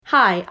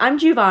Hi, I'm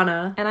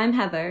Giovanna. And I'm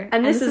Heather.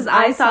 And this is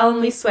I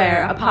Solemnly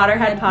Swear, a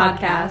Potterhead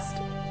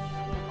podcast.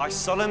 I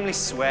solemnly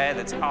swear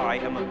that I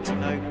am up to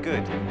no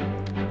good.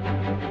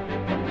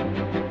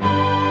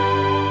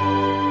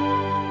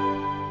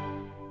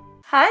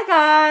 Hi,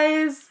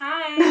 guys.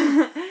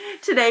 Hi.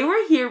 Today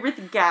we're here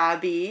with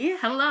Gabby.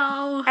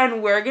 Hello.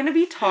 And we're going to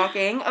be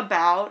talking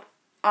about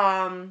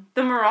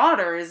the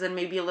Marauders and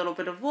maybe a little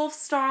bit of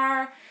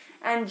Wolfstar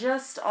and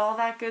just all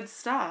that good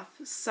stuff.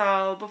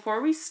 So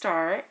before we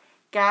start,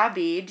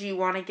 Gabby, do you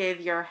want to give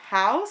your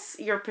house,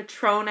 your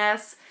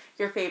Patronus,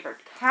 your favorite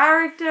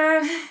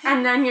character,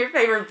 and then your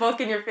favorite book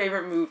and your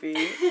favorite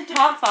movie?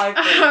 Top 5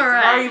 things. All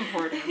right. Very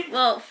important.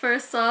 Well,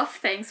 first off,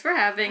 thanks for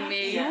having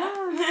me. Yeah.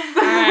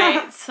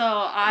 Alright, so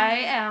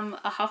I am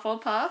a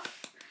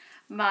Hufflepuff.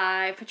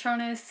 My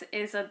Patronus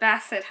is a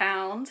Basset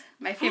Hound.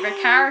 My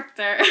favorite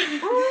character...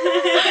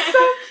 Oh,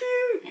 so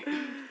cute.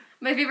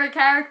 My favorite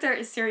character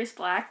is Sirius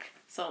Black,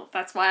 so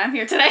that's why I'm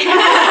here today.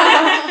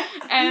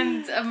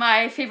 And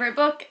my favorite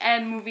book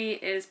and movie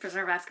is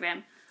Prisoner of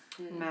Azkaban.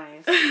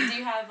 Nice. Do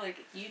you have,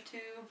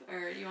 YouTube,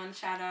 or you want to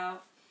shout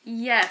out?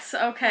 Yes,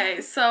 okay,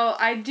 so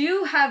I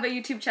do have a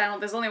YouTube channel.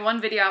 There's only one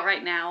video out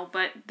right now,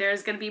 but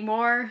there's going to be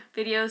more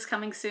videos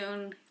coming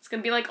soon. It's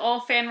going to be,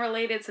 all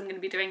fan-related, so I'm going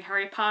to be doing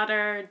Harry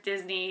Potter,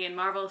 Disney, and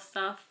Marvel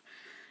stuff.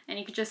 And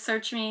you could just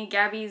search me,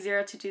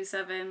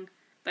 Gabby0227,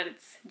 but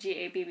it's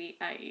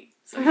Gabbie,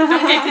 so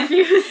don't get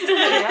confused.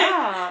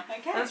 Yeah,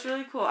 Okay. that's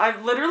really cool.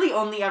 I've literally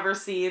only ever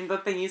seen the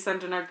thing you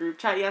sent in our group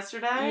chat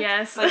yesterday.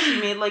 Yes. She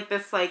made,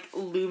 this,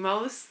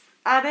 Lumos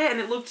at it, and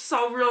it looked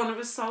so real, and it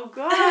was so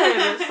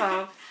good.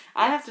 So,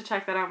 I have to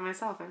check that out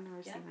myself. I've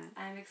never seen it.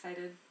 I'm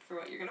excited for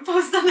what you're going to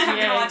post on there. I'm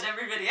going to Yay. watch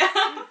every video.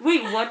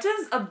 Wait, what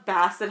does a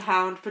Basset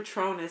Hound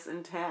Patronus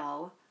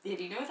entail? Yeah,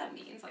 do you know what that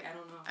means? I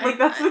don't know.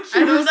 That's the cutest I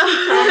don't Patronus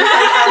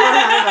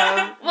I've ever know. heard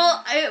of.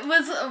 Well, it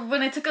was,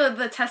 when I took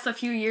the test a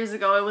few years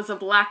ago, it was a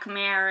black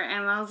mare,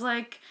 and I was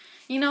like,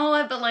 you know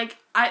what, but,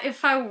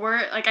 if I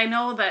were, I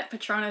know that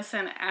Patronus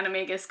and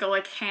Animagus go,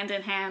 hand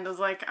in hand. I was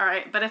like,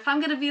 alright, but if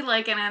I'm gonna be, an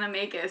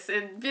Animagus,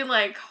 it'd be,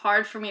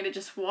 hard for me to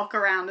just walk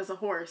around as a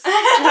horse. So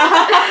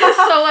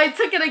I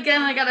took it again,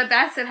 and I got a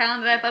Basset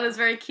Hound, and I thought it was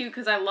very cute,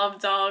 because I love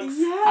dogs.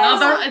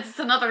 Yes. It's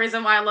another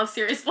reason why I love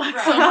Sirius Black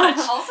Right. so much.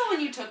 Also, when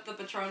you took the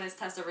Patronus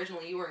test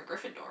originally, you were in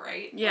Gryffindor,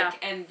 right? Yeah.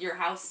 And your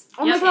house...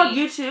 Oh my god,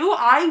 you too? When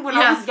I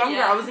was younger,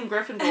 Yeah. I was in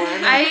Gryffindor.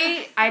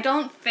 And I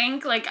don't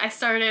think, I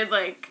started,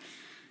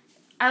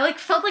 I,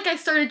 felt like I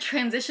started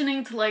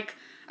transitioning to,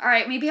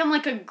 alright, maybe I'm, a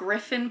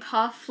Griffin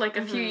Puff, a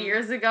few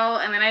years ago,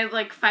 and then I,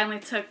 finally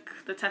took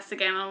the test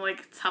again, and I'm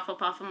it's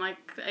Hufflepuff. I'm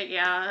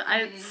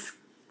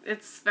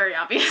it's very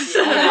obvious.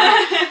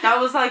 That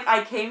was,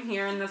 I came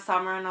here in the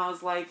summer, and I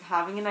was,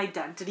 having an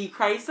identity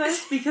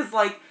crisis, because,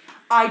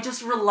 I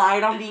just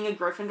relied on being a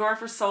Gryffindor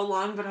for so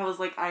long, but I was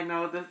I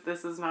know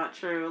this is not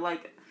true,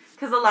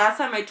 because the last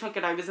time I took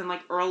it, I was in,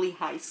 early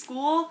high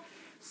school.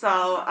 So,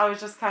 I was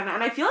just kind of...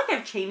 And I feel like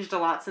I've changed a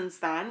lot since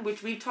then,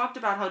 which we've talked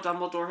about how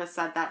Dumbledore has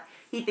said that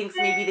he thinks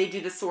maybe they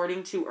do the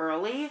sorting too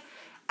early.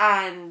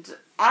 And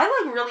I,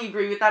 really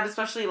agree with that,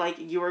 especially,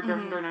 you were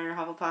Gryffindor, now you're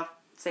Hufflepuff.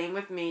 Same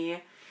with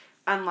me.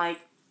 And, I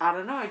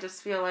don't know, I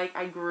just feel like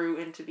I grew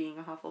into being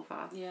a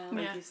Hufflepuff. Yeah.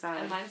 You said.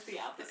 And mine's the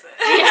opposite.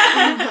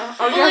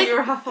 Oh, yeah,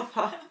 you're a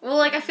Hufflepuff. Well,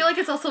 I feel like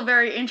it's also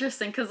very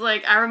interesting, because,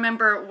 I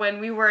remember when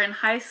we were in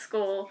high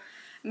school,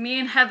 me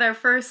and Heather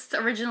first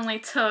originally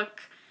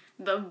took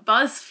the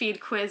BuzzFeed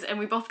quiz, and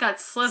we both got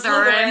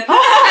Slytherin. That's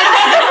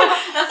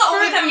the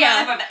only time in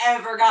my life I've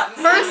ever gotten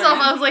Slytherin. First off,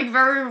 I was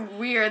very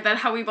weird that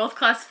how we both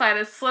classified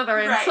as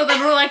Slytherin. Right. So then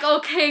we're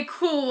okay,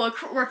 cool,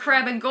 we're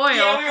Crabbe and Goyle.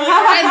 Yeah, we were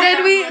And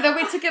then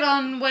we took it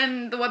on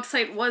when the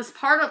website was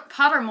part of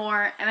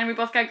Pottermore, and then we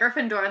both got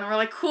Gryffindor, and then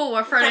we're cool,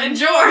 we're Fred and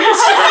George.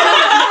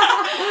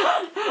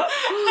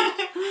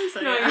 So,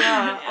 No, yeah.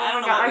 yeah. I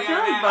don't know God, what I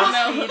feel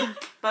we are like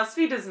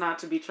BuzzFeed is not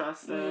to be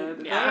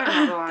trusted. Yeah. They're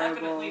not reliable.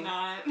 Definitely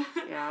not.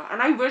 Yeah,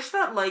 and I wish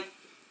that,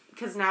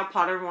 because now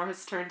Pottermore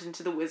has turned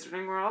into the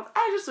Wizarding World,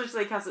 I just wish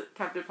they kept it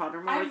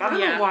Pottermore. I don't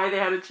Yeah. know why they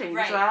had to change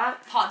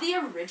that. The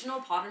original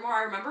Pottermore,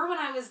 I remember when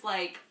I was,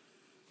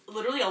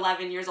 literally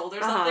 11 years old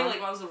or something,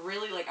 when I was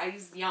really, I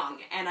was young,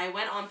 and I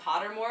went on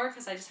Pottermore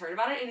because I just heard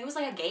about it, and it was,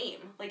 a game.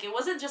 It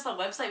wasn't just a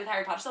website with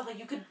Harry Potter stuff,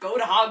 you could go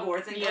to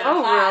Hogwarts and go to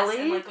class.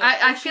 really? And,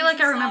 I feel like I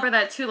potions and remember stuff.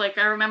 that too.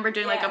 I remember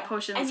doing a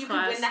potions and you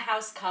class. could win the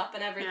house cup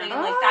and everything.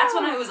 Yeah. And that's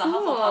when I was a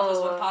Hufflepuff, was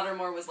when cool.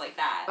 Pottermore was like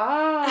that.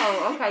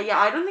 Oh, okay. Yeah,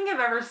 I don't think I've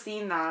ever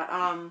seen that.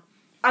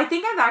 I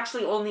think I've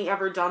actually only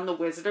ever done the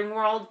Wizarding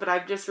World, but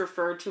I've just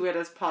referred to it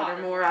as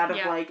Pottermore out of,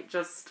 Yeah.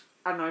 just,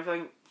 I don't know, I feel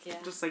like Yeah.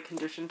 just,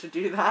 conditioned to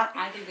do that.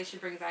 I think they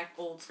should bring back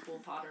old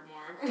school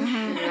Pottermore.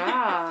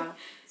 Yeah.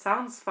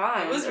 Sounds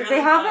fun. It was really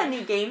they have fun. that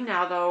new game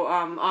now, though,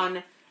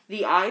 on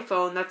the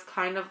iPhone that's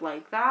kind of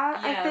like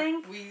that, I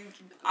think.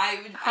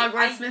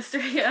 Hogwarts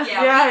Mystery, yeah.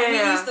 Yeah, we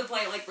Yeah. used to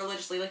play it,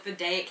 religiously. The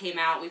day it came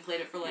out, we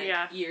played it for,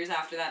 years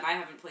after that, and I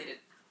haven't played it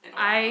in a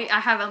while. I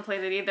haven't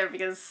played it either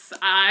because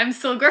I'm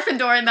still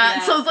Gryffindor in that.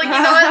 Yeah. So it's like, you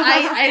know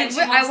what? And she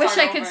won't I wish I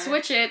start could over.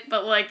 switch it,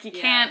 but like you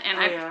can't, and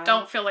I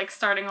don't feel like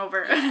starting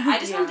over. I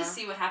just wanted to Yeah.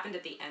 see what happened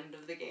at the end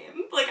of the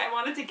game. Like, I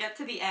wanted to get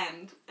to the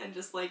end and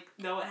just, like,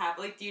 know what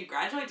happened. Like, do you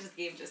graduate? Does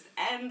the game just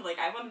end? Like,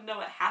 I want to know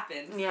what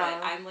happened. Yeah.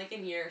 But I'm, like,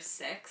 in year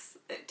 6.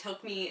 It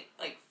took me,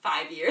 like,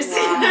 5 years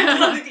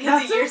Wow. to get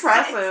That's to year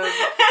impressive.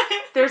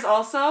 6. There's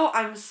also,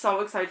 I'm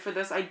so excited for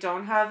this. I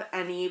don't have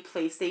any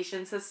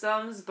PlayStation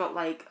systems, but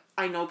like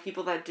I know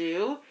people that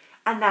do.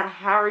 And that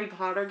Harry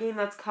Potter game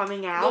that's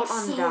coming out Looks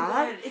on so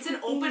that. good. It's an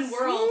open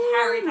world Insane.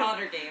 Harry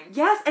Potter game.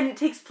 Yes, and it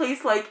takes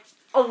place like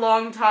a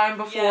long time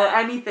before Yeah.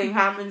 anything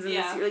happens in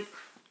Yeah. this year. Like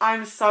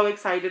I'm so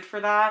excited for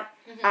that.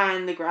 Mhm.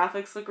 And the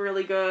graphics look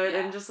really good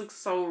and Yeah. just looks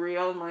so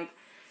real and like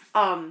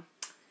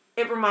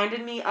it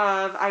reminded me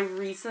of I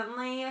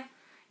recently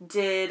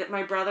did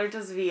my brother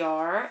does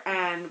VR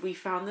and we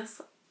found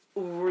this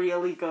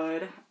really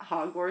good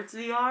Hogwarts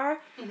VR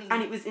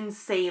and it was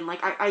insane. Like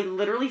I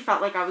literally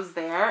felt like I was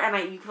there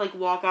and you could like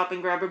walk up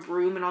and grab a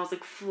broom and I was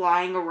like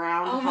flying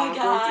around Oh my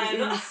Hogwarts. It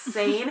God. was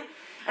insane.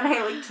 And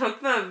I like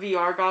took the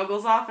VR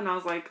goggles off and I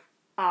was like,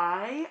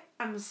 I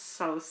am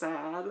so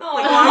sad. Like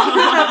why can't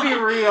that be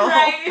real?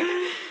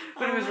 Right?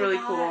 But it Oh was my really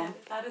God. cool.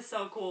 That is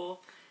so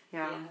cool.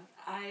 Yeah.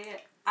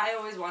 I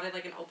always wanted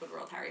like an open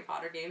world Harry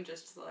Potter game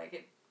just so I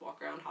could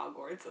walk around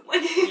Hogwarts and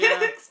like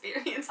Yeah.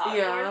 experience Hogwarts.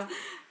 Yeah.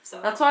 So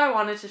That's why I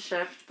wanted to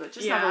shift, but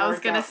just Yeah, never I was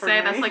worked gonna out for say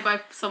me. that's like why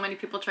so many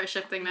people try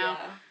shifting now.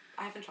 Yeah.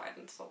 I haven't tried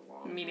in so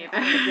long. Me neither.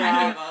 I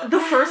Yeah. gave up. The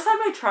first time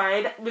I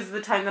tried was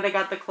the time that I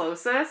got the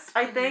closest,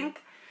 I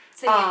think.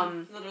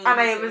 Same. Literally And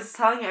I too. was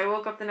telling you, I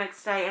woke up the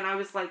next day and I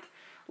was like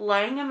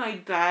lying in my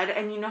bed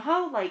and you know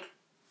how like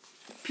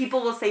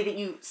people will say that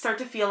you start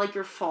to feel like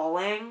you're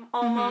falling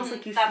almost,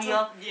 like you That's feel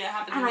what,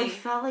 happened to and me. I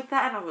felt like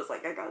that and I was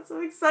like I got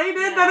so excited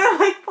Yeah. that I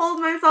like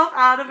pulled myself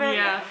out of it.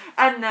 Yeah.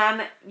 And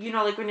then, you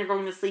know, like when you're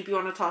going to sleep you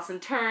want to toss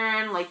and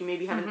turn, like you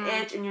maybe have an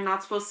Mhm. itch and you're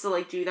not supposed to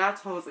like do that,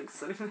 so I was like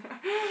sitting there.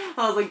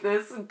 I was like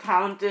this,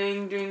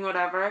 counting, doing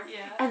whatever.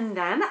 Yeah. And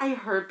then I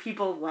heard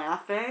people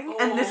laughing,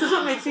 and this is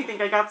what makes me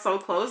think I got so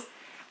close.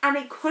 And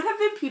it could have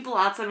been people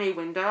outside my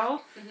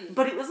window,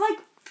 but it was like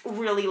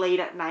really late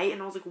at night,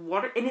 and I was like,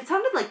 what are, and it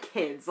sounded like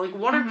kids. Like,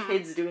 what are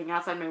kids doing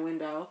outside my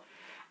window?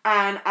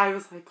 And I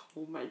was like,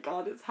 oh my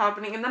God, it's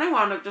happening. And then I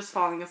wound up just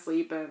falling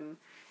asleep, and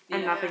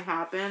Yeah. nothing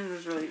happened. It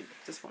was really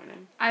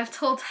disappointing. I've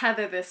told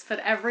Heather this, but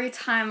every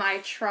time I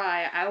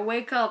try, I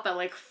wake up at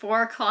like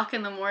 4:00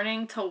 in the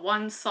morning to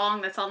one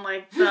song that's on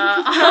like the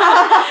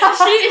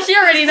she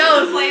already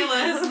knows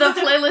Playlist. the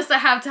playlist I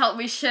have to help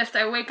me shift.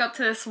 I wake up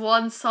to this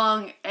one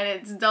song and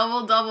it's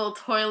Double Double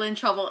Toil and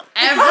Trouble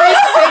every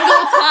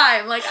single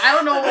time. Like I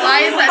don't know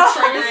why is that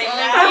Triggering song.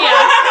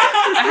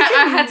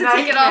 now. I had to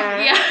take it off.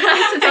 Nightmare. Yeah, I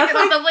had to take it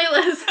off the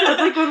playlist. It's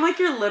like when like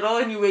you're little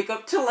and you wake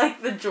up to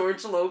like the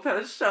George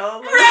Lopez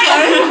show like,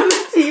 on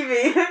the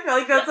TV. I feel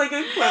like that's like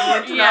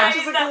equivalent to Yeah. that.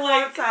 Just like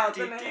what's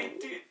happening.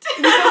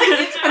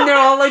 Like, And they're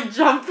all like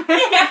jumping.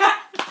 Yeah.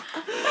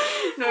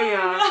 No,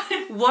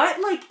 yeah.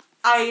 What like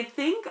I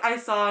think I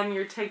saw on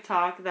your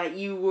TikTok that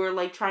you were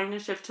like trying to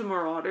shift to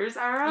Marauders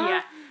era.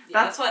 Yeah.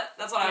 That's what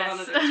I Yes.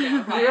 wanted to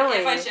do. Probably. Really?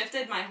 If I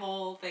shifted, my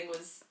whole thing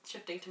was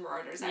shifting to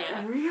Marauders era.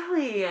 Yeah.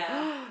 Really?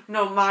 Yeah.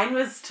 No, mine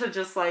was to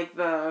just like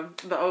the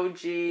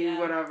OG Yeah.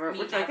 whatever, Meat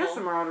which I guess Devil.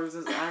 the Marauders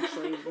is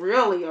actually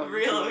really OG.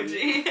 Real OG.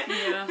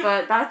 Yeah.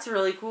 But that's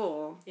really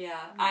cool. Yeah,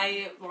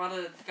 I want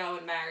to go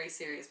and marry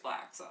Sirius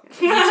Black, so.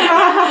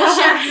 We'll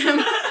share him.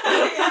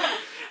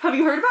 Have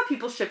you heard about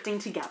people shifting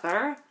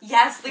together?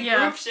 Yes, the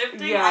Yeah. group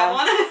shifting. Yeah.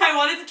 I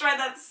wanted to try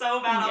that so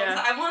bad.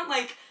 Yeah. I want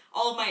like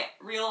all of my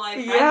real life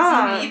friends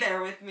Yeah. to be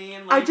there with me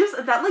and like.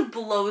 that like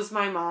blows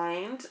my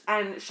mind.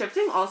 And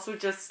shifting also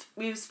just,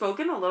 we've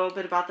spoken a little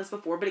bit about this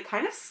before, but it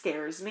kind of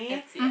scares me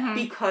It's, yeah. Mhm.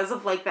 because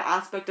of like the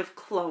aspect of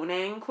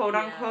cloning, quote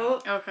Yeah.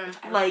 unquote. Okay.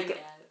 I don't like, get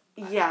it,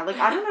 but- Yeah, like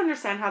I don't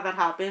understand how that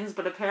happens,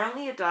 but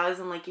apparently it does.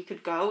 And like you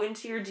could go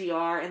into your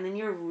DR, and then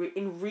you're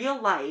in real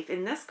life,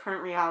 in this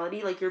current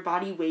reality, like your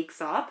body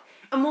wakes up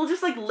and will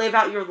just like live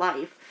out your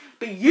life.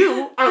 But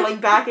you are like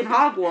back in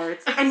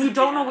Hogwarts, and you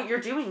don't know Yeah. what you're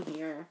doing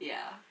here,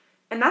 Yeah.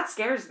 and that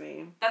scares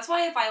me. That's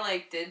why if I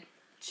like did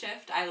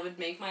shift, I would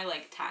make my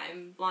like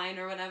timeline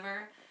or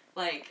whatever.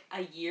 Like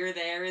a year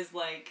there is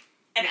like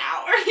an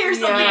hour or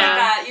something like Yeah.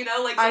 that, you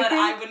know, like so I that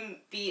I think-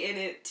 wouldn't be in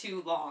it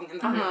too long in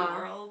the Uh-huh. real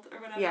world or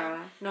whatever.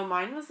 Yeah, no,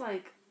 mine was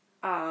like,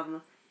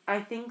 I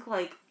think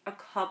like a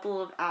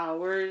couple of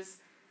hours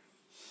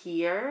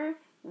here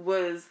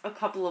was a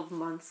couple of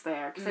months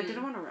there, because I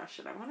didn't want to rush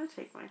it. I want to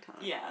take my time.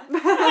 Yeah.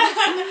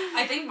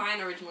 I think mine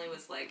originally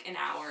was like an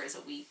hour is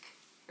a week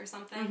or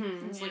something.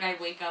 Mhm. So like I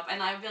wake up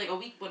and I would be like a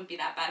week wouldn't be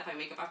that bad if I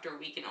wake up after a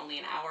week and only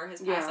an hour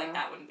has passed. Yeah. Like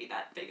that wouldn't be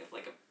that big of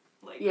like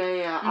a like.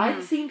 Yeah.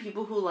 I've seen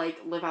people who like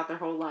live out their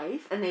whole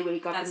life, and they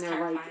wake up That's and they're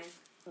terrifying.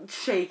 like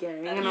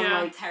shaking, That and is I'm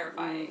Yeah. like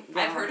terrifying.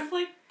 yeah. I've heard of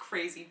like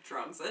crazy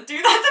drugs that do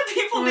that to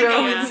people. They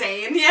go Really?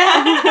 insane.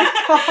 Yeah.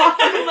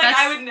 Like,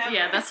 I would never.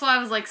 Yeah, that's why I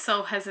was, like,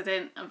 so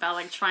hesitant about,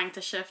 like, trying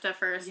to shift at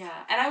first. Yeah,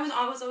 and I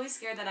was always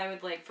scared that I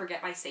would, like,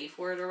 forget my safe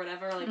word or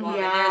whatever, like, while I'm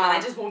in Yeah. there, and then I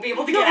just won't be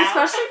able to No, get out.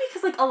 especially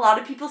because, like, a lot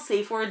of people's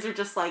safe words are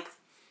just, like,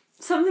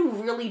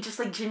 something really just,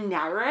 like,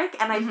 generic,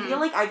 and I feel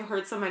like I've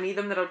heard so many of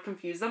them that I would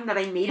confuse them that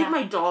I made it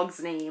my dog's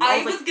name.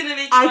 I was like, gonna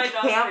make I my dog's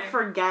can't name.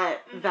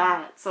 forget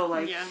that, so,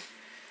 like,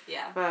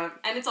 Yeah. but...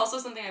 And it's also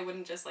something I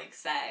wouldn't just, like,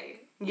 say.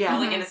 Yeah.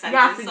 Like, in a sentence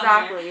Yes,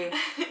 somewhere.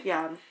 exactly.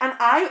 Yeah. And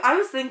I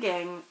was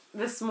thinking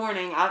this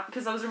morning,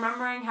 because I was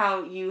remembering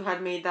how you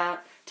had made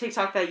that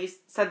TikTok that you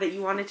said that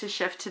you wanted to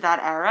shift to that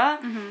era.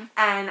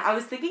 And I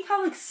was thinking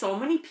how, like, so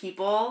many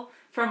people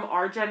from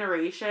our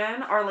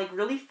generation are, like,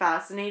 really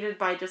fascinated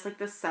by just, like,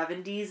 the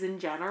 70s in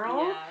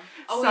general. Yeah.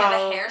 Oh, So- yeah,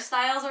 the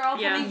hairstyles are all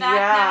Yeah. coming back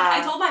Yeah. now.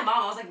 I told my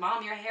mom, I was like,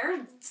 Mom, your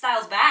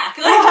hairstyle's back.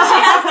 Like, she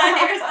has that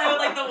hairstyle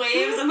with, like, the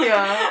waves and, like...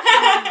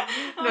 Yeah.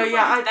 I No, was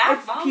yeah, like,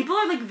 it's back, Mom. people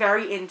are, like,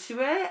 very into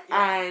it,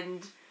 Yeah.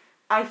 and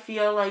I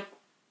feel like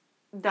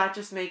that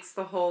just makes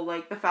the whole,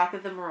 like, the fact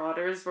that the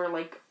Marauders were,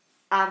 like,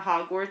 at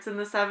Hogwarts in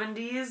the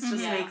 70s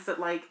just Yeah. makes it,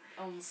 like,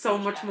 Oh, so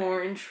much better.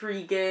 more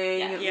intriguing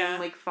Yes. and, Yeah.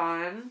 like,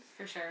 fun.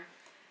 For sure.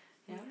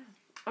 Yeah.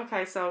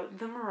 Okay, so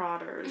the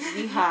Marauders.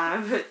 We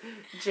have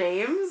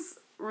James,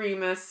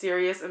 Remus,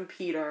 Sirius, and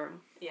Peter.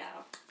 Yeah.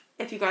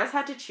 If you guys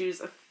had to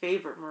choose a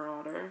favorite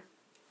Marauder,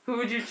 who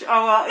would you...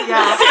 Oh, well,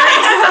 yeah.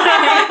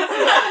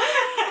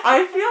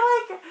 I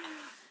feel like...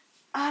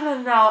 I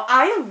don't know.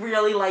 I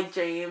really like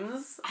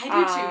James. I do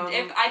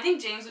too. I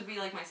think James would be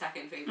like my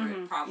second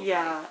favorite, probably.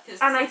 Yeah.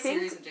 Because And I like, think-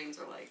 Sirius and James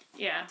are like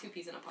Yeah. two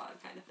peas in a pod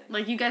kind of thing.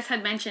 Like, you guys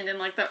had mentioned in,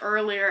 like, the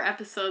earlier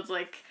episodes,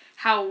 like,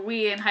 how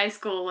we in high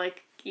school,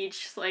 like,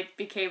 each, like,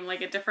 became,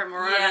 like, a different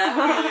Marauder.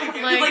 Yeah.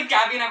 Like- like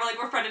Gabby and I were like,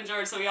 we're Fred and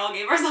George, so we all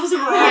gave ourselves a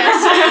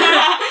Yes.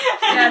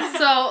 Marauders. Yeah,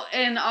 so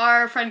in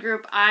our friend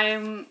group,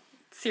 I'm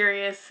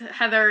Sirius,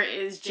 Heather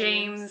is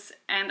James,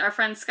 and our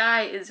friend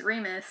Sky is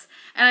Remus.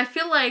 And I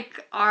feel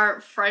like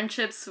our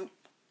friendships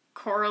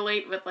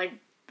correlate with, like,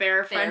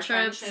 their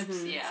friendships.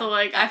 Yeah. So,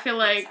 like, I feel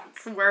makes like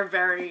sense. we're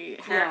very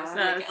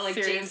like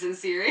Sirius. James and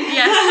Sirius.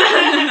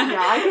 Yes.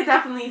 Yeah, I could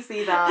definitely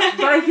see that.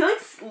 But I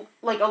feel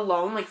like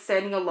alone, like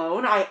standing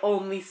alone, I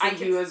only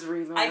see you as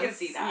Remus. I can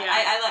see that. Yeah.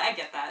 I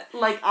get that.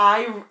 Like,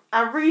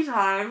 every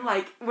time,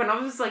 like, when I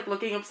was, like,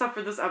 looking up stuff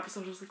for this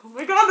episode, I was like, oh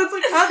my god, that's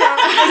like Heather.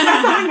 Like,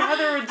 that's something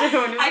Heather would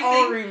do, and it's I all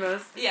think-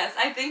 Remus. Yes,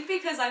 I think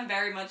because I'm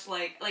very much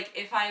like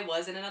if I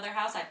was in another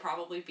house, I'd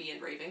probably be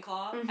in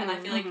Ravenclaw, and I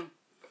feel like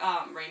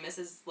Remus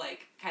is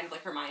like kind of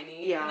like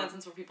Hermione Yeah. in that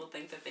sense where people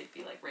think that they'd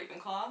be like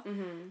Ravenclaw.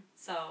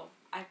 So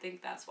I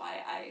think that's why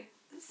I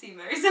seem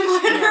very similar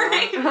to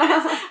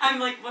Remus. I'm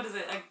like, what is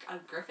it, like a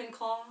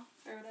Gryffindor or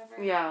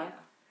whatever? Yeah.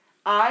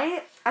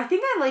 I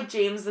think I like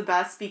James the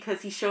best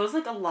because he shows,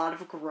 like, a lot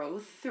of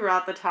growth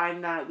throughout the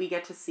time that we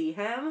get to see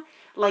him.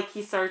 Like,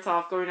 he starts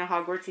off going to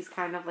Hogwarts, he's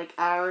kind of, like,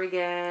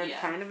 arrogant, Yeah.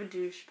 kind of a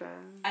douchebag.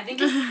 I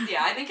think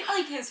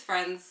like his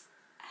friends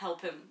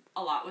help him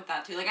a lot with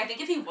that too. Like I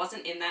think if he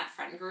wasn't in that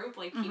friend group,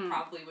 like he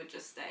probably would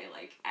just stay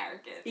like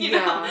arrogant. You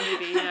know?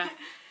 Maybe, yeah.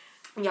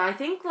 Yeah, I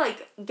think,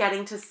 like,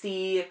 getting to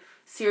see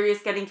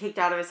Sirius getting kicked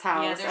out of his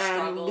house their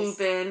and struggles.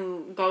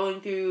 Lupin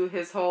going through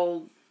his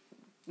whole,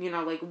 you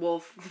know, like,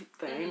 wolf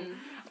thing.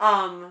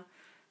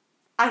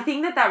 I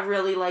think that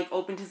really, like,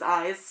 opened his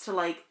eyes to,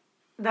 like,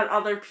 that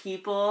other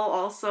people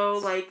also,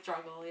 like...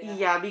 Struggle,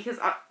 Yeah, because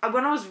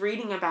when I was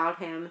reading about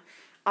him,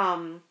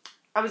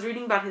 I was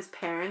reading about his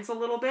parents a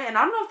little bit, and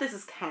I don't know if this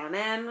is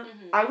canon.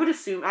 I would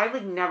assume... I've,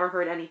 like, never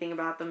heard anything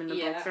about them in the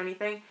books or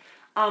anything.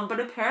 But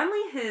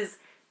apparently his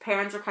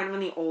parents were kind of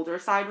on the older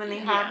side when they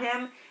had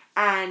him.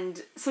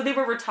 And so they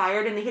were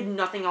retired and they had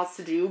nothing else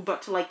to do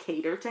but to, like,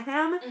 cater to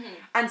him.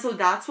 And so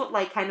that's what,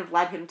 like, kind of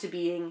led him to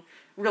being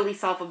really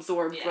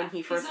self-absorbed when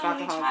he first got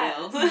to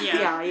Hogwarts.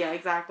 Yeah,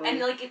 exactly. And,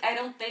 like,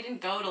 they didn't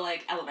go to,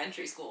 like,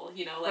 elementary school,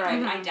 you know? Like,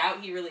 Right. I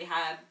doubt he really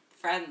had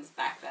friends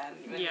back then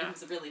when he Yeah.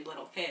 was a really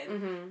little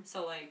kid.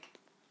 So, like,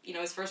 you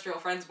know, his first real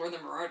friends were the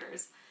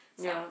Marauders.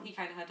 So he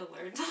kind of had to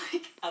learn to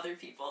like other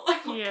people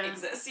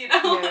exist, you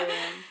know? Yeah.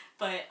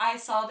 But I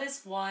saw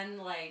this one,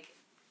 like,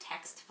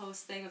 text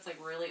post thing that's,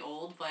 like, really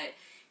old, but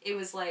it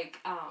was, like,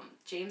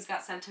 James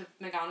got sent to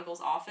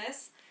McGonagall's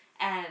office,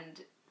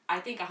 and I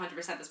think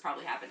 100% this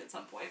probably happened at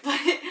some point, but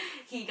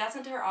he got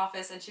sent to her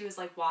office, and she was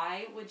like,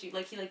 why would you,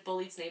 like, he, like,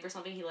 bullied Snape or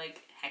something, he,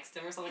 like, hexed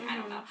him or something, I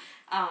don't know,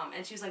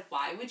 and she was like,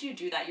 why would you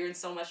do that? You're in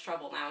so much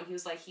trouble now, and he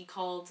was like, he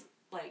called,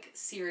 like,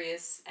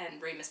 Sirius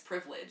and Remus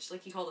privileged,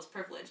 like, he called us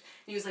privileged,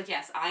 and he was like,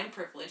 yes, I'm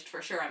privileged,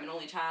 for sure, I'm an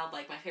only child,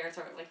 like, my parents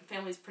are, like, my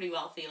family's pretty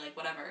wealthy, like,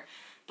 whatever,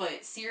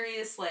 but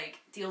Sirius, like,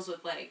 deals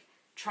with, like,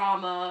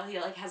 trauma, he,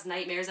 like, has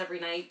nightmares every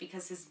night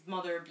because his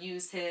mother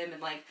abused him,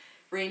 and, like,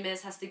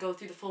 Remus has to go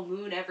through the full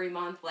moon every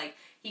month, like,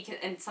 he can,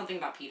 and something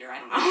about Peter, I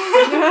don't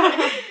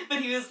know, but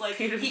he was like,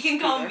 Peter's he can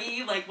call Peter.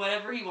 me, like,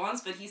 whatever he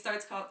wants, but he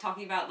starts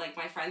talking about, like,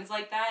 my friends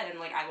like that, and,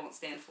 like, I won't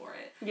stand for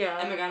it. Yeah.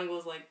 And McGonagall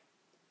was like,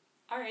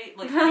 alright,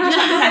 like, you just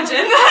have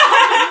attention.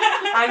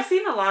 I've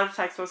seen a lot of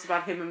text posts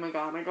about him and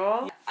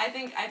McGonagall. I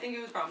think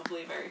it was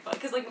probably very fun,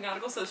 because, like,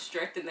 McGonagall's so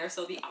strict, and they're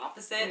so the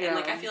opposite, and,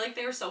 like, I feel like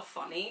they were so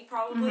funny,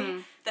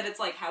 probably, that it's,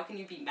 like, how can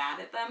you be mad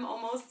at them,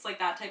 almost? It's, like,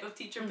 that type of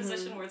teacher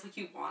position where it's, like,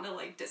 you want to,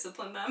 like,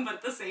 discipline them, but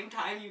at the same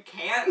time, you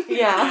can't.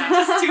 Yeah.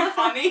 They're just too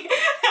funny.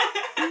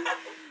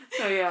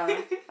 So,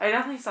 yeah. I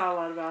definitely saw a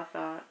lot about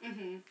that.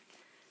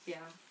 Yeah,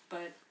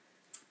 but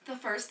the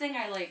first thing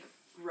I, like,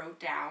 wrote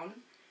down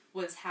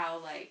was how,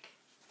 like,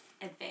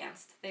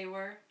 advanced they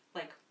were,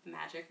 like,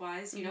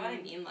 magic-wise. You know what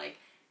I mean? Like,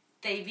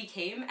 they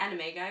became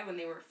Animagi when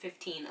they were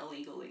 15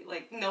 illegally.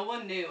 Like, no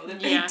one knew that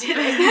they did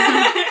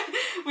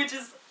it. Which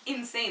is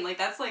insane. Like,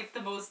 that's, like,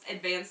 the most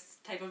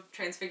advanced type of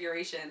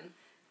transfiguration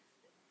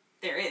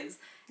there is.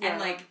 Yeah. And,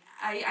 like,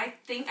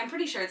 I'm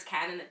pretty sure it's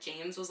canon that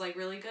James was, like,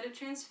 really good at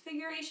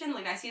transfiguration.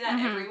 Like, I see that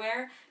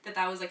everywhere,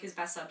 that was, like, his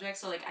best subject.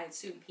 So, like, I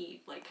assume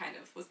he, like, kind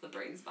of was the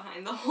brains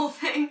behind the whole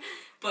thing.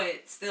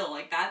 But still,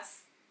 like,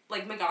 that's...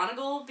 Like,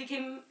 McGonagall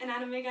became an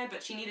Animagi,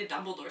 but she needed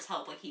Dumbledore's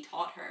help. Like, he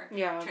taught her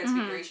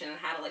transfiguration and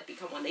how to, like,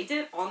 become one. They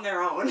did it on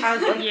their own. I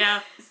was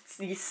like,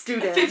 these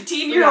students.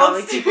 15-year-old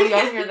like, people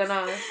younger than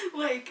us.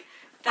 Like,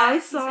 I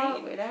that's saw...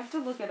 insane. Wait, I have to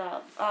look it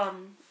up.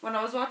 When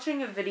I was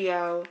watching a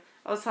video,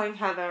 I was telling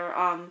Heather,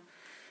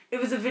 it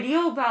was a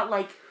video about,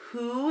 like,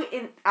 who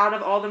out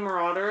of all the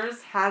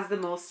Marauders has the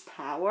most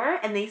power,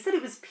 and they said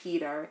it was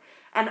Peter.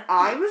 And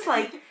I was,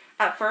 like,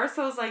 at first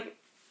I was, like...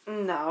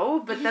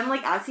 No, but then,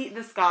 like, as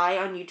this guy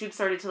on YouTube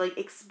started to, like,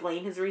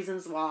 explain his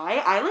reasons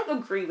why, I, like,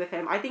 agree with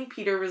him. I think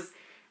Peter was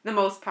the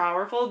most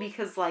powerful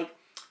because, like,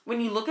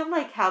 when you look at,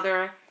 like, how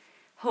their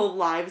whole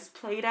lives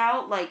played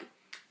out, like,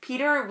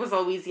 Peter was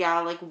always,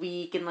 like,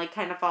 weak and, like,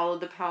 kind of followed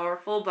the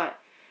powerful, but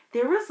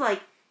there was,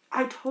 like,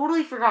 I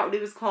totally forgot what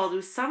it was called. It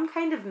was some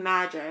kind of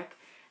magic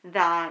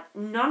that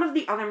none of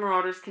the other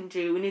Marauders can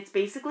do, and it's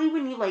basically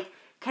when you, like,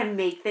 can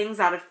make things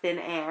out of thin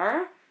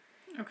air.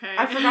 Okay.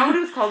 I forgot what it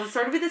was called. It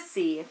started with a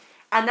C.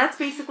 And that's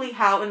basically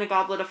how in the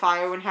Goblet of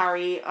Fire, when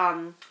Harry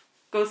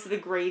goes to the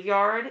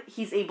graveyard,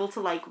 he's able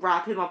to, like,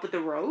 wrap him up with the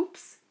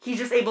ropes. He's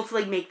just able to,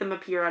 like, make them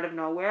appear out of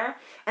nowhere.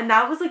 And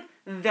that was, like,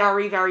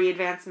 very, very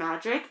advanced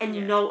magic.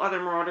 And no other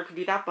Marauder could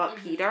do that but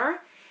Peter.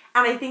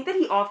 And I think that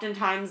he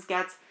oftentimes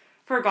gets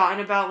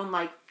forgotten about when,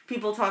 like,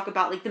 people talk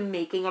about, like, the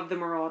making of the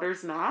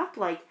Marauders map.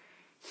 Like,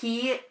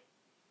 the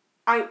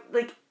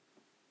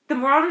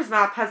Marauders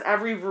map has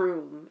every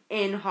room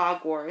in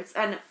Hogwarts,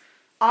 and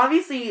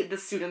obviously the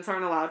students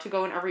aren't allowed to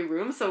go in every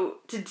room, so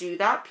to do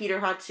that, Peter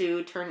had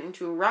to turn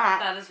into a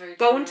rat, That is very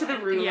go true. into the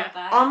room,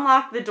 that.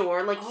 unlock the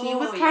door, like, he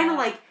was kind of,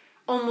 like,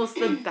 almost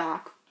the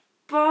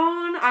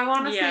backbone, I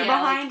want to say,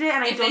 behind it,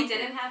 and if they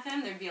didn't have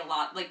him, there'd be a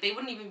lot, like, they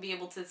wouldn't even be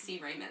able to see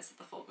Ramus at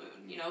the full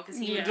moon, you know, because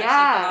he would just, like, go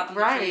out on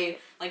the tree.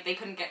 Like, they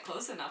couldn't get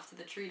close enough to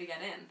the tree to get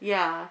in.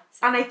 Yeah.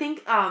 So. And I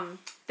think,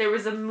 there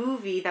was a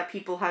movie that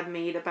people had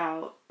made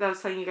about, that I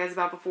was telling you guys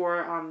about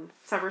before,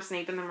 Severus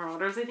Snape and the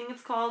Marauders, I think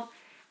it's called.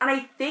 And I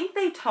think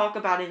they talk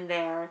about in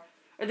there,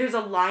 or there's a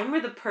line where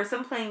the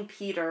person playing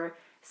Peter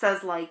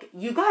says, like,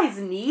 you guys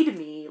need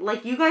me.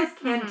 Like, you guys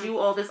can't do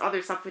all this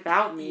other stuff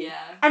without me. Yeah.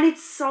 And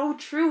it's so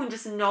true, and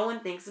just no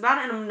one thinks about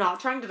it, and I'm not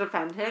trying to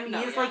defend him. No,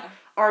 He's, like,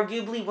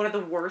 arguably one of the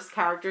worst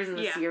characters in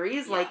the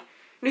series. Like,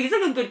 he's,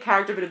 like, a good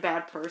character, but a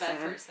bad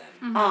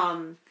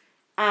person.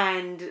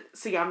 And,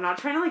 so yeah, I'm not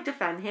trying to, like,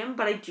 defend him,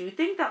 but I do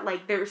think that,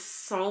 like, there's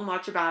so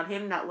much about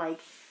him that, like,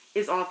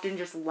 is often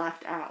just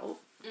left out.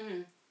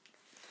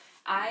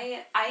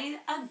 I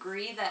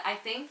agree that I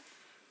think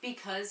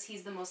because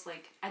he's the most,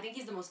 like, I think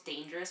he's the most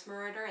dangerous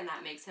Marauder, and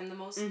that makes him the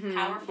most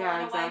powerful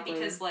in a way,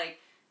 because, like,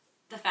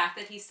 the fact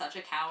that he's such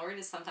a coward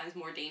is sometimes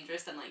more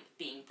dangerous than, like,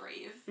 being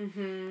brave,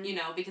 you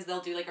know, because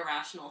they'll do, like,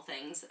 irrational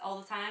things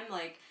all the time,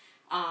 like,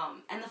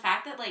 and the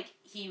fact that, like,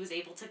 he was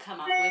able to come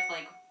up with,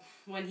 like,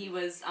 when he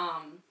was,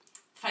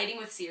 fighting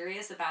with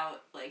Sirius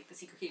about, like, the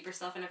Secret Keeper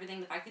stuff and everything,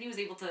 the fact that he was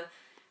able to,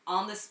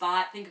 on the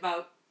spot, think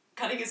about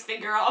cutting his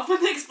finger off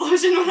when the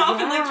explosion went off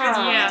and, like,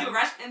 transforming into a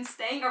rat and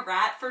staying a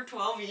rat for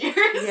 12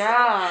 years.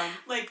 Yeah.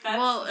 Like, that's...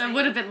 Well, it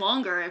would have been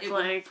longer if, it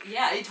like,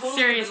 it totally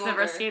Sirius been never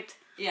longer. escaped.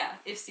 Yeah,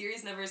 if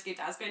Sirius never escaped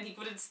Azkaban, he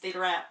would have stayed a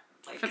rat.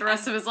 Like, For the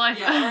rest of his life.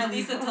 Yeah, or at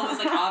least until it was,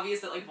 like, obvious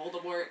that, like,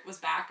 Voldemort was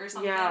back or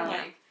something. Yeah.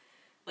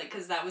 Like,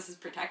 because that was his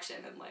protection,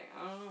 and, like,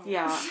 oh.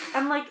 Yeah.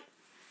 And, like,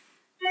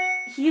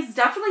 he's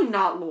definitely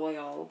not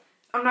loyal.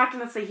 I'm not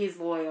gonna say he's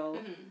loyal.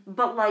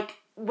 But, like,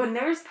 when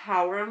there's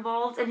power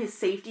involved and his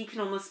safety can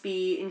almost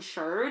be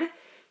insured,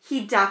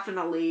 he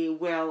definitely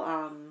will,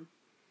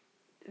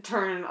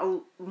 turn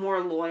more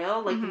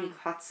loyal, like, when he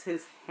cuts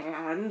his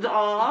hand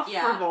off for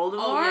Voldemort.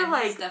 Oh, yeah,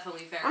 like, he's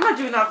definitely fair. I'm not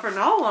doing that for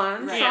no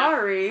one. Right.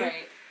 Sorry.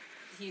 Right.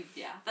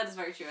 That is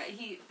very true.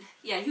 He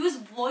was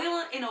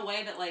loyal in a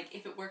way that, like,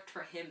 if it worked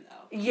for him,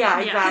 though. Yeah,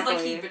 exactly.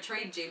 Because, like, he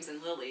betrayed James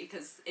and Lily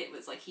because it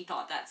was, like, he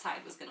thought that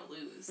side was going to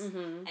lose.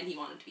 And he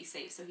wanted to be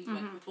safe, so he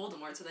went with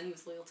Voldemort. So then he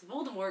was loyal to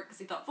Voldemort because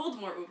he thought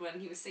Voldemort would win,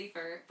 he was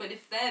safer. But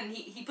if then,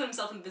 he put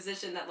himself in the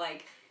position that,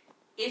 like,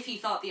 if he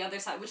thought the other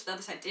side, which the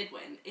other side did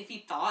win, if he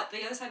thought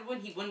the other side would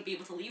win, he wouldn't be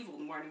able to leave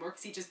Voldemort anymore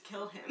because he'd just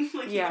kill him.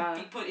 Like, he would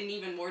be put in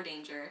even more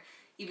danger,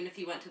 even if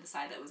he went to the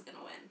side that was going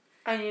to win.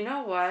 And you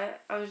know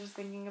what I was just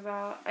thinking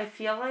about? I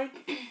feel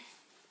like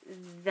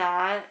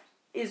that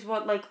is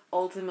what, like,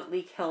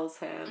 ultimately kills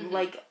him.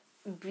 Like,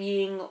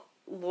 being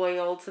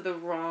loyal to the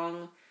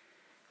wrong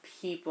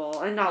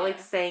people and not, like,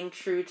 staying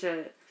true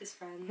to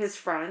his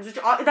friends. Which,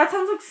 that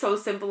sounds, like, so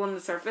simple on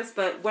the surface,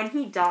 but when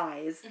he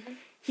dies,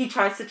 he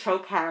tries to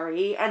choke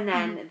Harry, and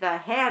then the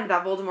hand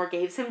that Voldemort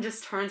gives him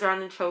just turns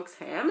around and chokes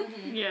him.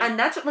 Yeah. And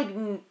that's, like,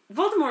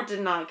 Voldemort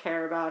did not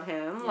care about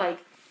him. Yeah. Like,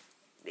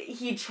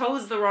 he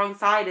chose the wrong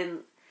side, and,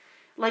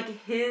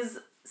 like, his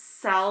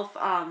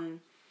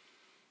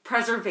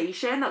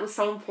preservation that was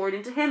so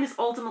important to him is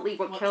ultimately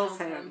what kills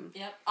him.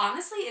 Yep.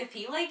 Honestly, if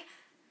he, like,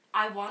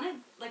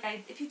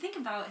 if you think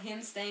about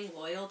him staying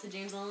loyal to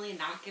James and Lily and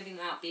not giving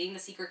them out, being the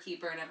secret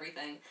keeper and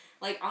everything,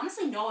 like,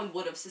 honestly, no one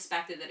would have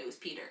suspected that it was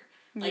Peter.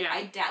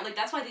 Like,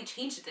 that's why they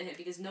changed it to him,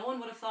 because no one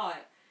would have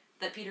thought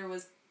that Peter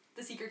was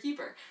the secret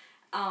keeper.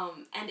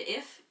 And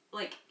if,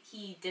 like,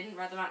 he didn't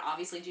read them out,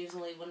 obviously James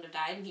and Lily wouldn't have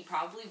died, and he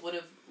probably would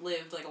have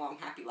lived, like, a long,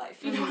 happy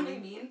life. You know what I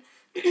mean?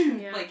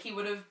 Like, he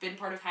would have been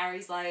part of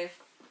Harry's life.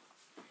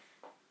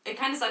 It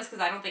kind of sucks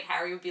because I don't think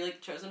Harry would be, like,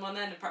 the chosen one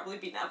then. It'd probably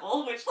be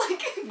Neville, which, like,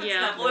 puts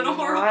Neville in a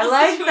horrible situation. I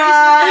like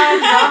that!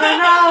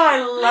 No, I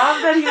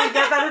love that he would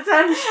get that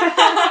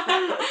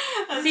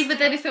attention. See, but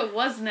then if it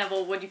was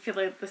Neville, would you feel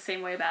like the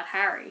same way about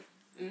Harry?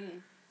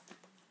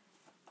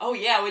 Oh,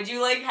 yeah, would you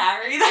like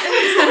Harry? No,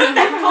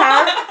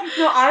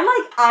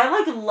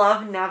 I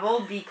love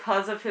Neville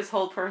because of his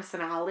whole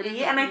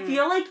personality, and I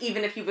feel like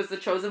even if he was the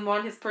chosen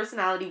one, his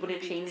personality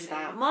wouldn't change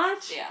that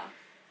much. Yeah.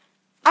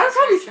 I would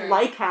probably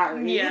like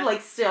Harry,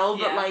 like, still,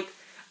 but, like,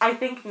 I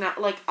think,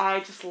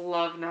 I just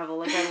love Neville.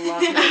 Like, I love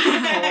his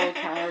whole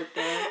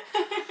character.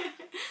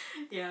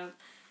 Yeah,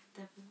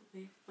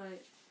 definitely.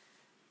 But,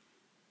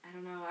 I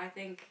don't know, I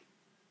think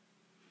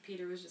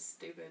Peter was just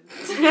stupid.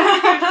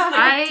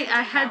 I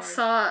had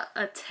saw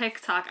a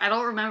TikTok, I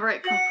don't remember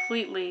it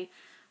completely,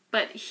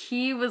 but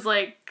he was,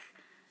 like,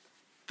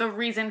 the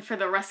reason for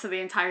the rest of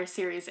the entire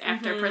series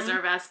after Prisoner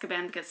of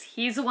Azkaban, because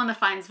he's the one that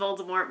finds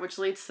Voldemort, which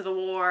leads to the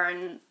war,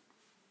 and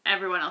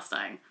everyone else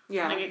dying.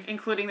 Yeah. Like,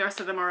 including the rest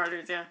of the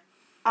Marauders, yeah.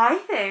 I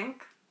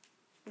think,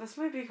 this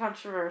might be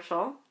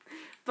controversial,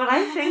 but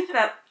I think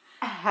that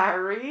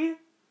Harry,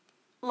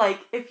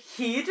 like, if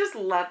he just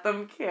let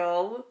them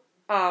kill,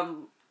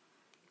 Wormtail,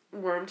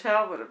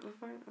 am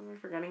I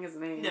forgetting his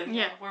name? No,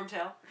 yeah,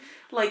 Wormtail.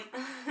 Like,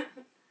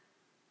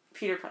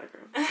 Peter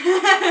Pettigrew.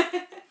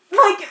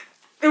 Like,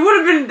 it would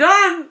have been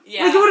done.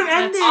 Yeah. Like, it would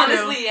have ended.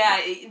 Honestly, yeah,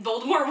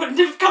 Voldemort wouldn't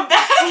have come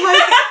back.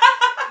 Like,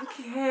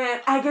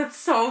 I get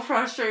so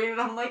frustrated.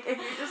 I'm like, if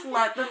you just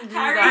let them do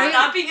Harry's that.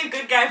 not being a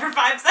good guy for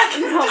 5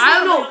 seconds.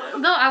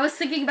 I was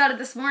thinking about it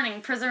this morning.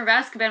 Prisoner of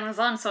Azkaban was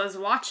on, so I was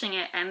watching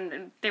it,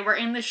 and they were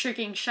in the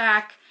Shrieking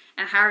Shack,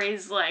 and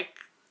Harry's like,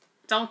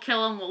 don't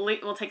kill him,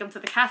 we'll take him to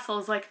the castle. I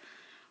was like,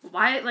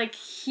 why? Like,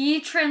 he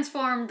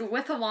transformed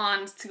with a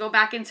wand to go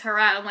back into a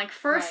rat. I'm like,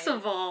 first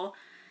of all,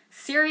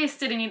 Sirius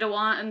didn't need a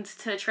wand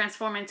to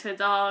transform into a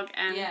dog,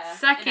 and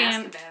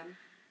second,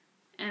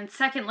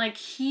 like,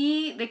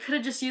 they could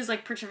have just used,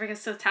 like,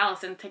 Petrificus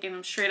Totalis and taken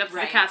him straight up to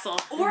the castle.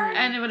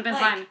 And it would have been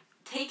fine.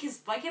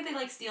 Why can't they,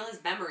 like, steal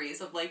his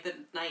memories of, like, the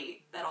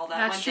night that all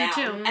that That's went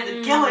true, down? too. And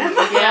then kill him.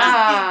 Just be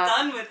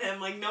done with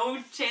him. Like,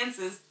 no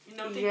chances.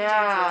 No taking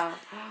chances.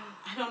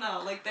 I don't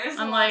know. Like, there's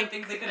a lot of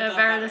things they could have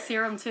done better.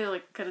 Serum, too.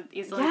 Like, could have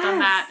easily done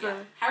that. Yeah.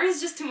 Harry's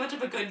just too much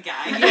of a good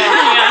guy.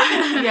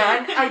 Yeah,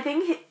 and I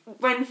think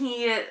when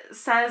he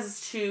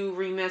says to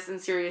Remus and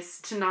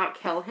Sirius to not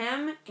kill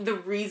him, the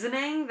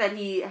reasoning that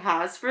he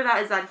has for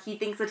that is that he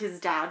thinks that his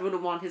dad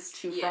wouldn't want his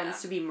two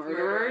friends to be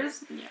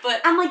murderers. Yeah.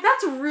 But and, like,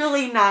 that's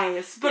really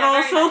nice, but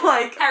also,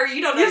 like, Harry,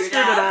 you don't know your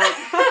dad.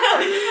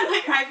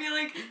 Like, I feel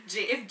like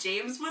if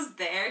James was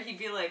there, he'd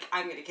be like,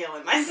 I'm gonna kill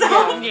him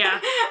myself. Yeah.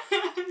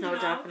 No,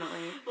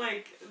 definitely.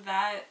 Like,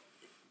 that...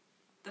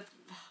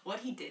 What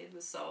he did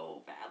was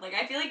so bad. Like,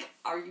 I feel like,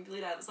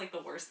 arguably, that was, like,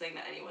 the worst thing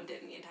that anyone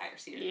did in the entire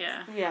series.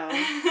 Yeah.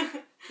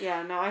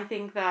 Yeah, no, I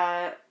think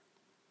that,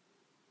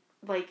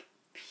 like,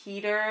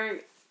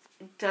 Peter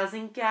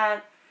doesn't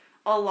get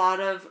a lot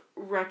of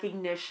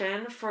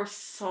recognition for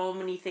so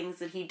many things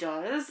that he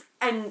does.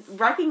 And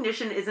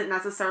recognition isn't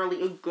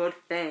necessarily a good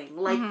thing.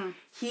 Like,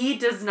 he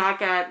does not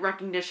get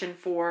recognition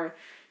for,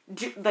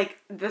 like,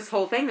 this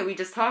whole thing that we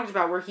just talked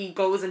about, where he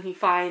goes and he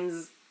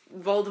finds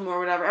Voldemort or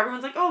whatever.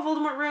 Everyone's like, oh,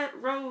 Voldemort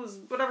rose,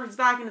 whatever, he's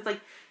back. And it's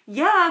like,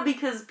 yeah,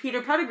 because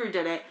Peter Pettigrew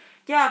did it.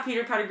 Yeah,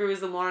 Peter Pettigrew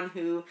is the one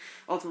who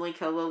ultimately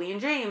killed Lily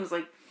and James.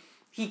 Like,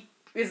 he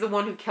is the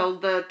one who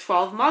killed the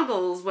 12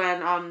 Muggles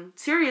when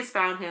Sirius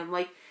found him.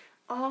 Like,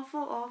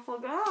 awful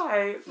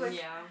guy. Like,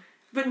 yeah.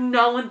 But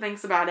no one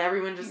thinks about it.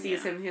 Everyone just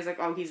sees him. He's like,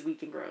 oh, he's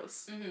weak and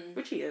gross.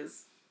 Which he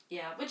is.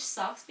 Yeah, which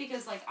sucks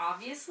because, like,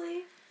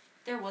 obviously,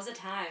 there was a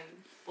time,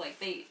 like,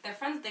 they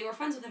were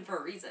friends with him for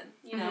a reason,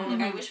 you know? Mm-hmm.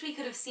 Like, I wish we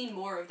could have seen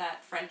more of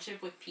that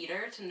friendship with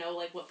Peter to know,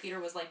 like, what Peter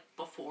was like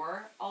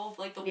before all of,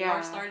 like, the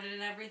war started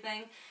and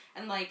everything.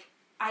 And, like,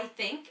 I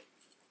think,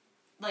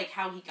 like,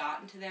 how he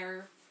got into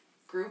their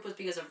group was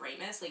because of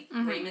Ramus. Like,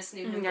 Ramus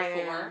knew him before.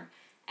 Yeah.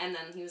 And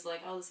then he was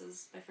like, oh, this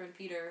is my friend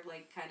Peter,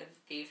 like, kind of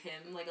gave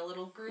him, like, a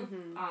little group.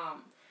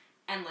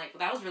 And, like,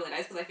 that was really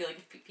nice, because I feel like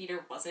if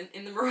Peter wasn't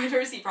in the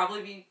Marauders, he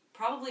probably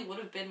would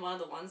have been one of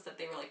the ones that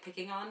they were, like,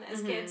 picking on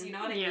as kids, you know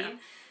what I mean?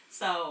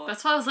 So...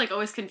 That's why I was, like,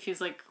 always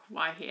confused, like,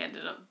 why he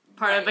ended up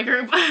part of the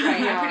group.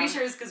 Right, Yeah. I'm pretty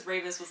sure it's because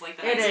Ramus was, like,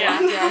 the It nice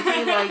is, one. yeah.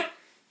 He, like,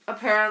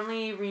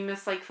 apparently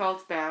Remus, like,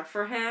 felt bad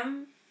for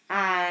him,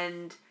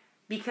 and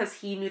because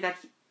he knew that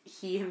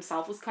he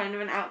himself was kind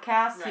of an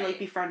outcast, he, like,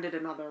 befriended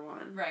another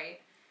one. Right.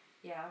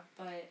 Yeah,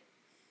 but...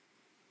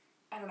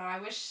 I don't know, I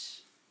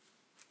wish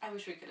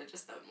we could have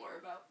just known more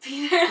about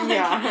Peter.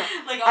 Yeah.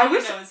 Like, I all we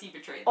wish know is he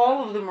betrayed all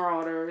them. of the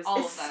Marauders. All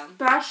of them.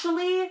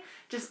 Especially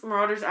just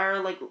Marauders era,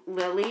 like,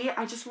 Lily.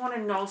 I just want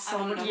to know so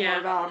much more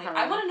about her.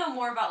 I want to know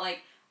more about,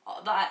 like,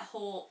 that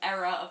whole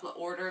era of the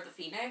Order of the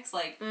Phoenix.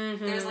 Like,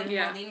 there's, like,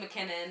 Marlene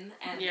McKinnon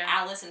and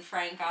Alice and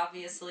Frank,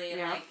 obviously.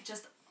 And, like,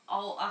 just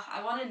all...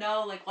 I want to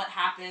know, like, what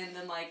happened.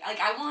 And, like,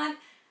 I want...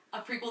 a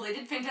prequel. They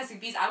did Fantastic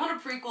Beasts. I want a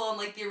prequel on,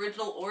 like, the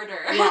original Order.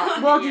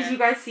 Yeah. Well, did you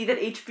guys see that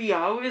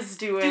HBO is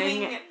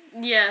doing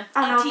Yeah.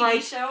 And a I'm TV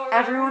like, show or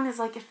everyone is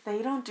like, if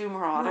they don't do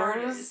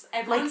Marauders,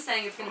 everyone's like,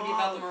 saying it's going to be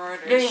about the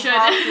Marauders. they Should.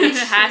 have to. It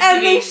has to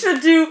And be. they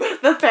should do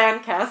the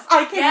fan cast.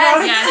 I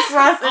cannot Yes.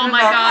 express Oh it my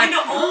enough. God. I'm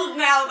kind of old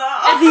now, though.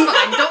 It's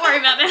fine. Don't worry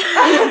about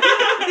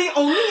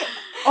it.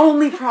 The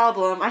only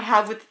problem I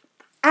have with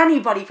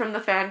anybody from the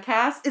fan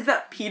cast is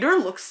that Peter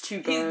looks too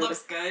good. He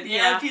looks good.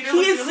 Yeah. Peter He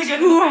looks is really good.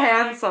 too in the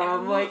fan handsome,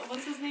 cast. like-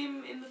 What's his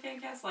name in the fan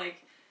cast?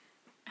 Like,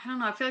 I don't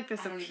know. I feel like there's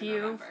I a don't even few.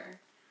 remember.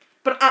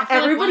 But feel like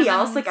everybody one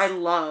of else, like, I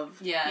them's- love.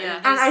 Yeah. Yeah.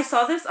 And I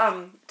saw this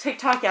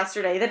TikTok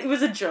yesterday that it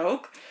was a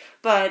joke,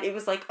 but it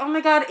was like, oh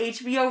my god,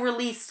 HBO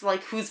released,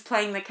 like, who's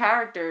playing the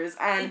characters,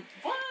 and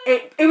What?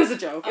 it was a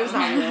joke. It was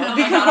not Okay. real. Oh my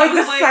Because, God, like, I the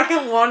was like-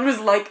 second one was,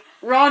 like,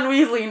 Ron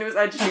Weasley and it was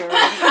Ed Sheeran.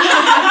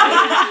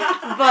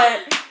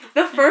 But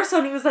the first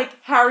one, it was,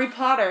 like, Harry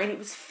Potter, and it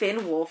was Finn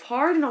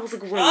Wolfhard, and I was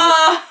like, wait,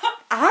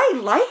 I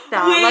like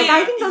that. Wait, like,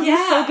 I think that was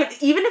so yeah. good.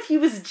 Even if he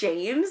was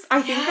James,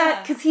 I think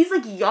that, because he's,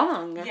 like,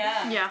 young.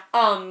 Yeah. Yeah.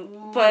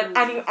 But Ooh.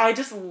 anyway, I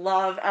just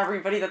love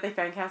everybody that they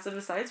fan casted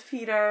besides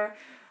Peter.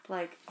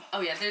 Like,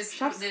 Oh yeah, there's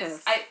Chef's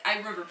kiss. I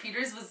remember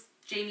Peter's was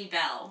Jamie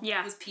Bell.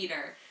 Yeah. Was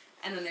Peter,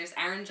 and then there's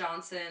Aaron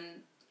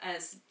Johnson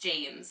as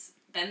James,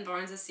 Ben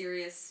Barnes as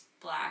Sirius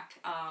Black,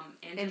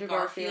 Andrew Andrew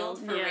Garfield,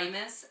 Garfield. for Yeah.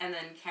 Ramus, and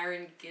then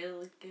Karen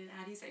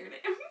how do you say her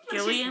name?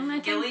 Gillian, I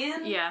think?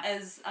 Gillian. Yeah.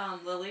 As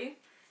Lily.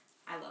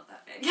 I love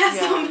that fan cast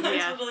so Yeah. much.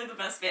 Yeah. It's literally the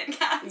best fan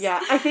cast.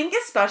 yeah, I think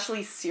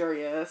especially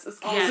Sirius. It's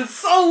because Yes. it's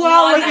so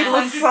well. Like, it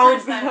looks so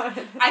 100%.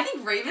 good. I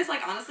think Ramus,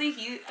 like, honestly,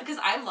 because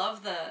I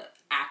love the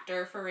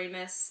actor for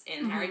Ramus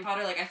in Harry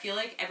Potter. Like, I feel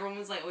like everyone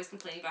was, like, always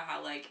complaining about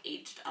how, like,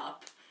 aged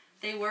up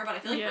they were, but I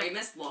feel like Yeah.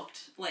 Ramus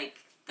looked, like,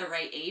 the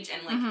right age,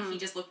 and, like, he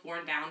just looked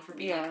worn down for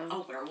being, like, a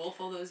werewolf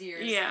all those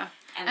years. Yeah.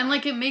 And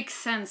like, it makes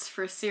sense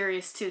for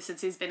Sirius, too,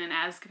 since he's been in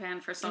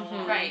Azkaban for so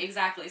long. Right,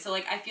 exactly. So,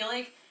 like, I feel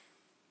like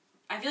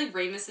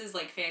Ramus's,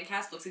 like, fan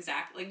cast looks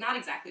exactly, like, not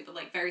exactly, but,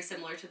 like, very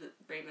similar to the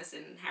Ramus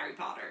in Harry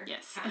Potter.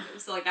 Yes. Kind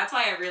of. So, like, that's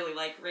why I really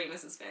like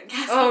Ramus's fan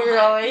cast. Oh, a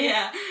lot. really?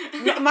 Yeah.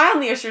 No, my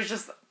only issue is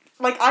just,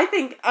 like, I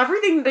think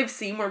everything they've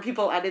seen where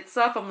people edit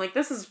stuff, I'm like,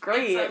 this is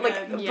great. It's so like,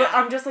 good. but Yeah.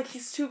 I'm just like,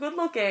 he's too good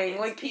looking. It's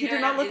Like, he Peter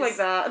did not look is- like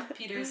that.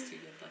 Peter's too good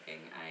looking.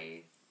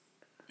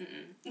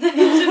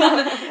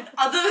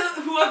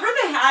 Whoever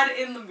they had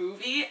in the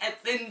movie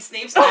in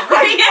Snape's memory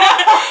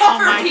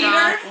for my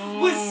Peter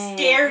God. was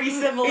scary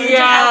similar to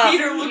Yeah. how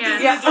Peter looked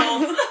Yes. as an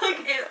adult. Like,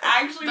 it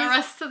actually The was...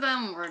 rest of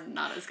them were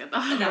not as good, though.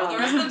 No, the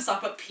rest of them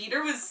suck, but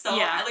Peter was so...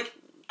 Yeah.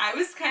 I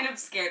was kind of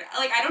scared.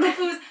 Like, I don't know if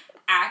it was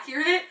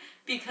accurate,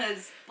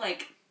 because,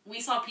 like,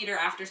 we saw Peter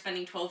after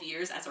spending 12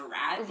 years as a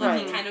rat. Like,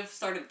 Right. he kind of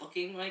started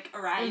looking like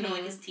a rat, you know,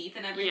 like his teeth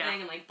and everything, Yeah.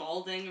 and, like,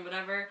 balding and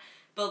whatever.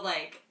 But,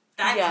 like,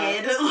 that Yeah.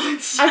 kid looked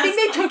just I think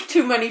they like... took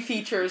too many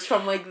features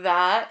from, like,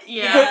 that.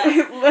 Yeah.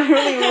 It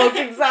literally looked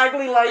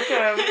exactly like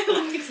him.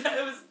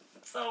 It was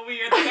so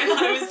weird. Like, I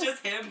thought it was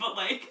just him, but,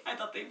 like, I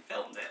thought they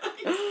filmed it.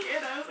 Like, as a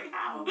kid, I was like,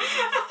 how?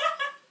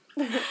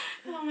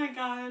 Oh my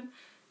god.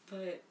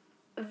 But...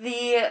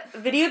 The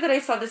video that I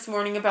saw this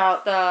morning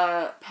about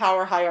the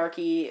power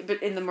hierarchy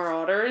in the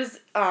Marauders,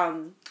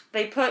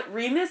 they put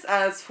Remus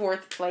as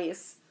 4th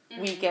place,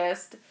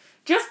 weakest,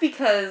 just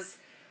because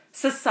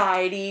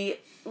society,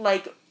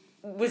 like,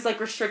 was, like,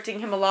 restricting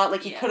him a lot,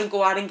 like, he couldn't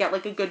go out and get,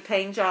 like, a good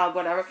paying job,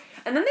 whatever.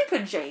 And then they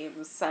put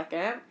James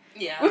 2nd,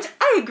 Yeah. which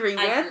I agree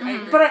with, I agree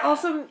but I with that.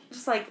 also,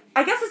 just, like,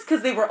 I guess it's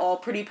because they were all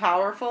pretty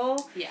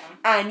powerful, Yeah.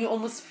 and you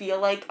almost feel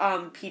like,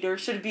 Peter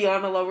should be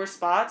on a lower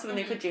spot, so when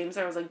they put James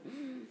there, I was like,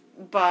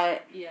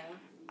 but... Yeah.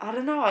 I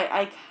don't know.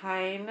 I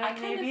kind I of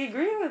kind maybe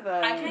agree with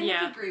it. I kind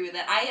Yeah. of agree with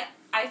it.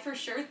 I for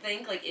sure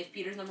think, like, if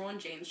Peter's number 1,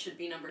 James should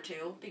be number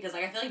 2. Because,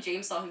 like, I feel like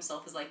James saw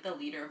himself as, like, the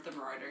leader of the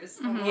Marauders.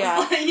 Almost.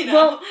 Yeah. You know?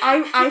 Well,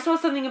 I saw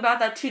something about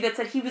that, too, that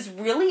said he was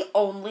really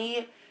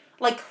only,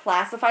 like,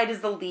 classified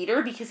as the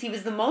leader because he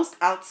was the most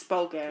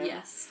outspoken.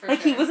 Yes, for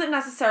like, sure. he wasn't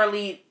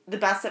necessarily the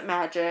best at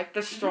magic,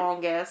 the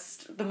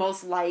strongest, the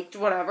most liked,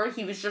 whatever.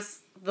 He was just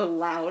the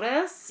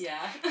loudest.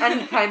 Yeah.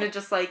 And he kind of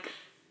just, like,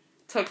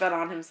 took that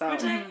on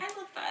himself. Which I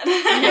love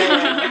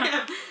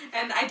that. Yeah.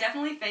 And I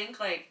definitely think,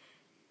 like,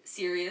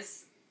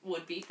 Sirius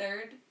would be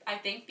 3rd. I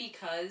think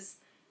because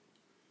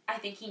I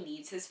think he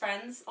needs his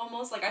friends,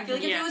 almost. Like, I feel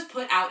like if he was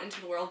put out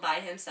into the world by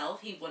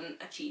himself, he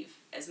wouldn't achieve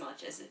as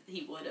much as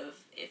he would have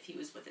if he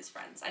was with his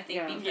friends. I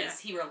think because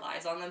he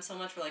relies on them so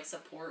much for, like,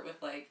 support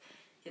with, like,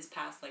 his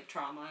past, like,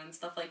 trauma and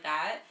stuff like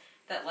that,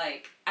 that,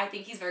 like, I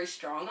think he's very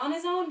strong on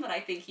his own, but I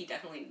think he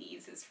definitely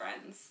needs his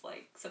friends,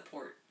 like,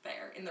 support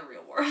there in the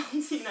real world,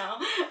 you know?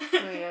 Oh,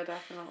 yeah,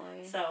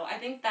 definitely. So, I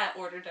think that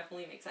order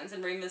definitely makes sense,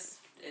 and Remus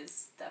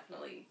is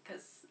definitely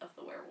because of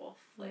the werewolf.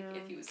 Like,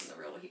 if he was in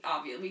the real world,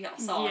 obviously, we all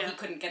saw he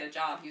couldn't get a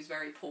job, he was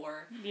very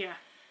poor. Yeah.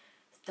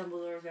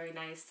 Dumbledore was very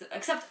nice.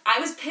 Except, I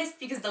was pissed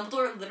because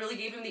Dumbledore literally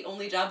gave him the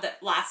only job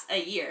that lasts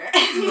a year.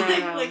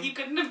 Like, you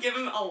couldn't have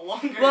given him a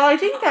longer Well, I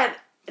think that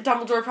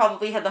Dumbledore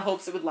probably had the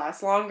hopes it would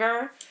last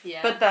longer.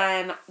 Yeah. But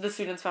then the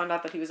students found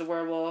out that he was a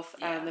werewolf,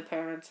 and the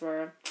parents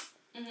were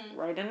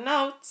writing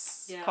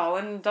notes,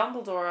 calling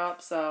Dumbledore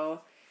up,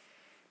 so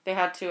they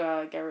had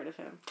to get rid of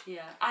him.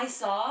 Yeah. I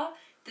saw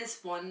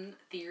this one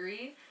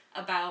theory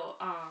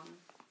about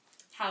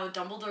how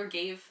Dumbledore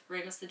gave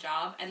Remus the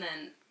job, and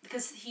then,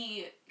 because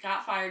he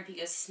got fired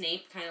because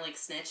Snape kind of, like,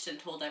 snitched and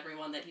told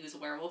everyone that he was a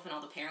werewolf, and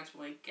all the parents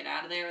were like, get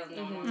out of there,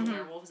 no one wants a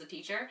werewolf as a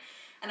teacher.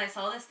 And I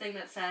saw this thing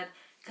that said,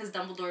 because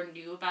Dumbledore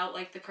knew about,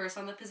 like, the curse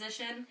on the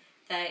position,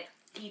 that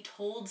he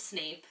told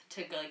Snape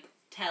to, like,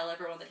 tell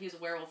everyone that he was a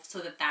werewolf so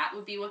that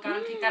would be what got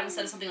him kicked out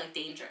instead of something, like,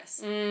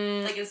 dangerous.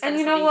 Like, instead And of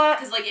you know what?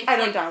 Cause, like, if, I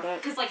don't doubt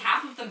it. Because, like,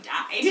 half of them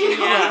died, you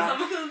know? Yeah.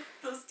 Some of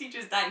those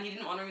teachers died, and he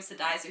didn't want Remus to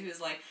die, so he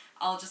was like,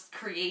 I'll just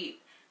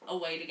create a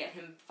way to get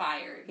him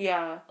fired.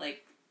 Yeah.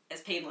 Like,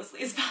 as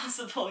painlessly as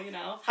possible, you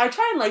know? I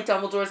try and like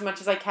Dumbledore as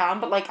much as I can,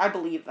 but, like, I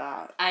believe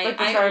that.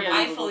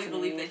 I fully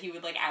believe that he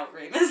would, like, out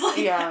Remus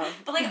like that.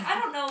 But, like, I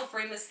don't know if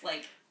Remus,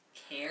 like,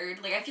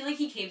 cared. Like, I feel like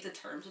he came to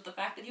terms with the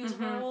fact that he was a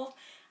werewolf.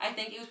 I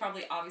think it was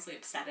probably obviously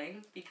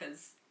upsetting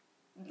because,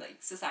 like,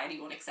 society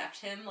won't accept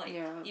him. Like,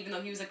 even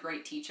though he was a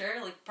great teacher,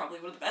 like, probably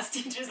one of the best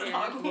teachers at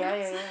Hogwarts.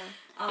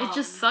 Yeah. It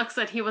just sucks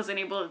that he wasn't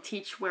able to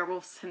teach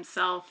werewolves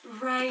himself.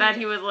 Right. That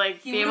he would,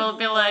 like, be able to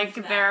be like,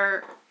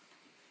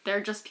 they're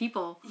just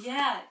people.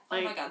 Yeah.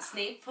 Like, oh my god,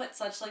 Snape put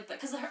such, like,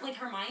 because, like,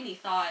 Hermione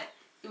thought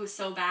it was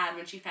so bad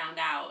when she found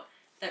out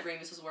that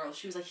Remus was a werewolf.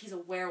 She was like, he's a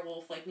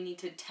werewolf, like, we need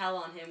to tell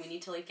on him, we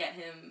need to, like, get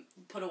him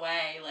put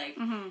away, like,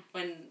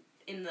 when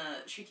in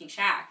the Shrieking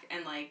Shack,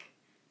 and, like,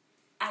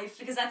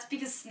 because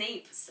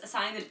Snape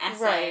assigned an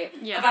essay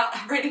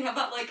about writing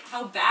about, like,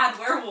 how bad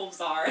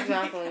werewolves are.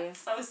 Exactly. It's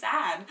so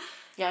sad.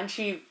 Yeah,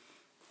 and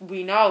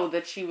we know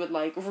that she would,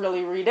 like,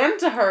 really read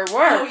into her work.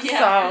 Oh,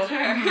 yeah, so.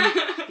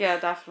 for sure. Yeah,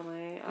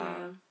 definitely.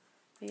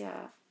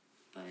 Yeah.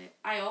 But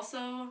I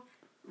also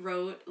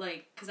wrote,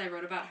 like, because I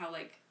wrote about how,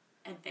 like,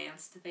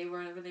 advanced they were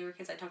whenever they were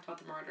kids. I talked about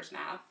the Marauders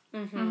map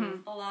a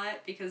lot,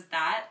 because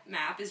that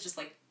map is just,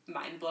 like,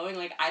 mind-blowing.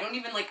 Like, I don't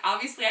even, like,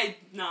 obviously I'm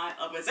not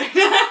a wizard. Like,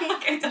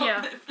 I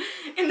don't live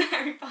in the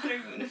Harry Potter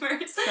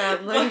universe.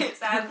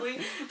 Sadly.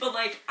 But,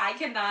 like, I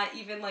cannot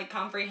even, like,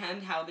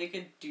 comprehend how they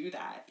could do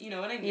that. You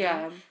know what I mean?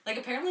 Yeah. Like,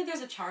 apparently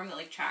there's a charm that,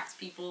 like, tracks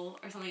people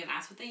or something, and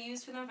that's what they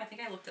used for them. I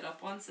think I looked it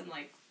up once, and,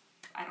 like,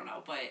 I don't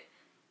know, but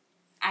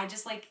I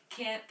just, like,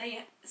 can't...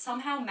 They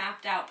somehow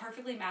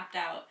perfectly mapped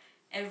out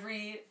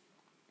every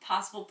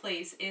possible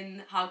place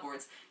in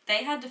Hogwarts.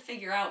 They had to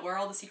figure out where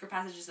all the secret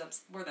passages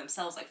were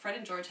themselves. Like, Fred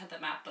and George had the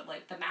map, but,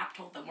 like, the map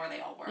told them where they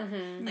all were.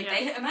 Like,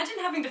 they imagine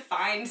having to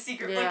find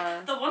secret...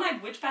 Like, the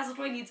one-eyed witch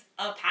passageway needs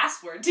a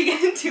password to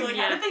get into. Like,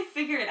 how did they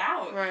figure it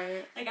out?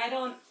 Right. Like, I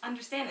don't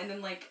understand. And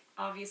then, like,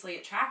 obviously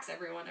it tracks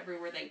everyone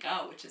everywhere they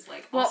go, which is,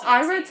 like, Well, also I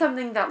insane. read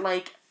something that,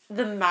 like,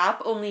 the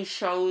map only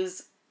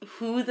shows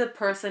who the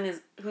person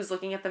is who's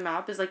looking at the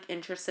map is, like,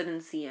 interested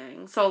in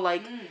seeing. So,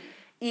 like,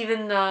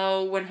 even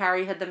though when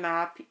Harry had the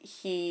map,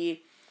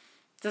 he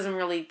doesn't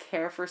really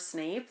care for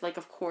Snape. Like,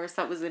 of course,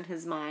 that was in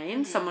his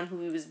mind. Someone who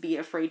he was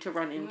afraid to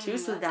run into.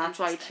 So that's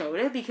why I showed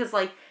it. Because,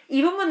 like,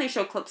 even when they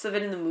show clips of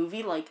it in the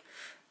movie, like,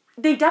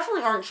 they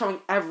definitely aren't showing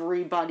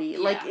everybody. Yeah.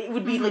 Like, it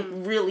would be, like,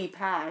 really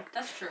packed.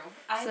 That's true.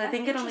 So I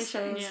think it only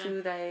shows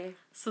who they...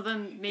 So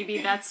then maybe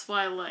that's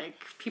why, like,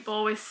 people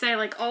always say,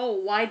 like, oh,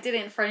 why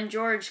didn't Fred and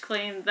George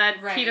claim that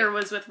Peter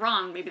was with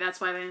Ron? Maybe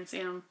that's why they didn't see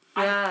him.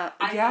 Yeah.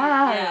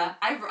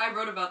 I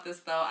wrote about this,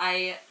 though.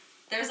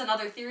 There's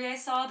another theory I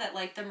saw that,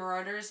 like, the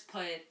Marauders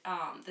put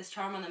this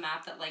charm on the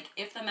map that, like,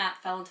 if the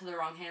map fell into the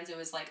wrong hands, it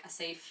was, like, a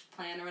safe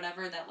plan or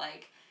whatever, that,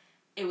 like,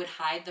 it would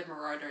hide the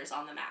Marauders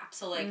on the map.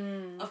 So, like,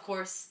 of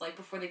course, like,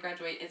 before they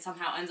graduate, it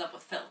somehow ends up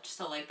with Filch.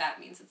 So, like,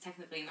 that means it's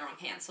technically in the wrong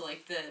hands. So,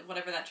 like,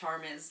 whatever that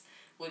charm is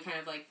would kind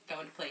of like go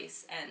into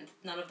place, and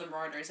none of the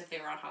Marauders, if they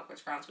were on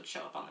Hogwarts grounds, would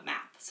show up on the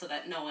map, so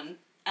that no one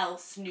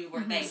else knew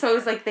where they were. So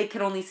it's like they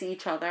could only see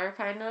each other,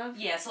 kind of?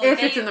 Yeah, so like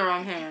if it's in the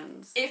wrong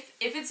hands. If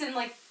it's in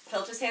like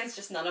Filch's hands,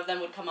 just none of them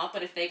would come up,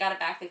 but if they got it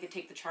back, they could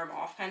take the charm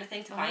off, kind of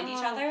thing, to find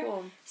each other.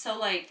 Cool. So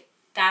like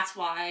that's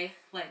why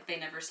like they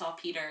never saw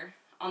Peter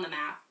on the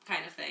map,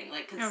 kind of thing,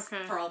 like because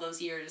for all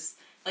those years,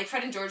 like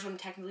Fred and George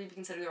wouldn't technically be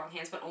considered the wrong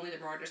hands, but only the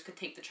Marauders could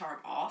take the charm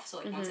off. So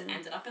like once it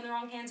ended up in the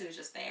wrong hands, it was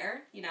just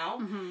there, you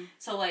know.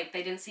 So like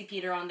they didn't see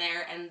Peter on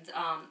there, and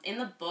in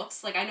the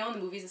books, like I know in the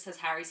movies it says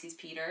Harry sees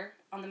Peter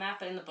on the map,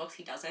 but in the books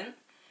he doesn't.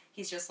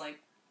 He's just like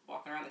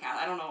walking around the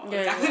castle. I don't know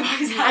exactly why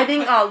he's I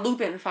think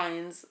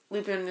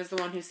Lupin is the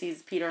one who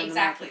sees Peter on the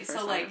map. Exactly.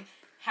 So like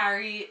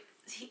Harry.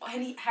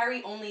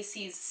 Harry only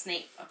sees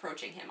Snape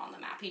approaching him on the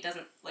map. He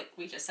doesn't, like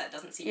we just said,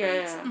 doesn't see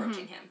Remus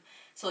approaching him.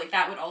 So like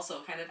that would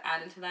also kind of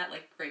add into that.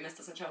 Like Remus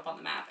doesn't show up on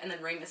the map, and then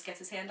Remus gets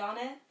his hand on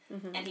it,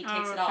 and he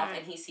takes it off,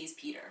 and he sees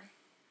Peter.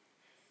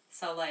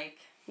 So like.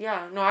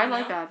 Yeah. No, I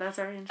like that. That's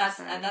very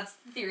interesting. That's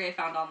the theory I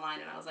found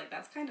online, and I was like,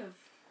 I kind of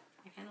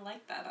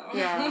like that. I don't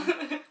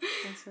know.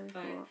 That's really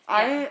cool.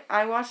 Yeah.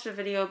 I watched a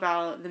video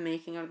about the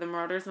making of the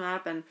Marauders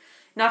map, and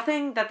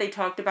nothing that they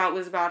talked about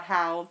was about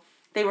how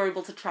they were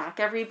able to track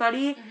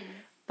everybody,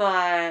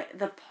 but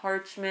the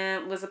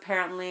parchment was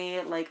apparently,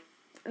 like,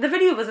 the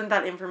video wasn't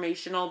that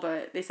informational,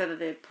 but they said that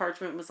the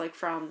parchment was, like,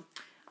 from,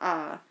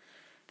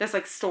 this,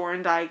 like, store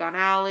in Diagon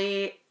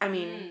Alley,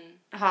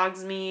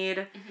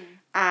 Hogsmeade,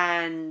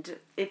 and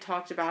it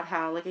talked about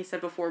how, like I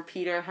said before,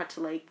 Peter had to,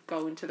 like,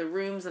 go into the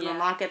rooms and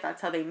unlock it.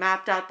 That's how they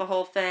mapped out the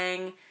whole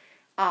thing.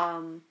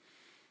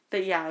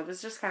 But yeah, it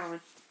was just kind of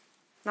like,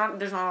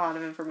 there's not a lot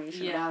of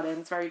information about it.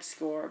 It's very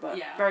obscure,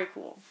 but very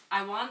cool.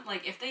 I want,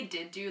 like, if they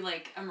did do,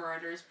 like, a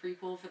Marauders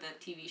prequel for the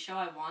TV show,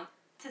 I want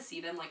to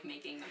see them, like,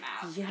 making the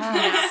map.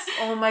 Yes.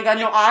 Oh my god,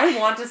 no, I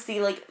want to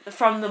see, like,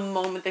 from the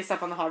moment they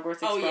step on the Hogwarts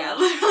Express. Oh yeah,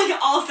 literally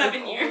all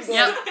 7 years.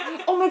 Yep.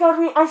 Oh my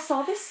god, I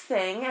saw this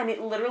thing, and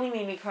it literally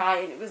made me cry,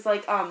 and it was,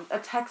 like,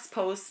 a text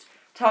post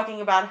talking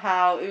about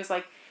how, it was,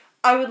 like,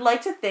 I would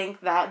like to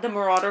think that the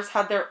Marauders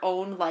had their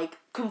own, like,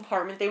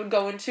 compartment they would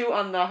go into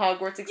on the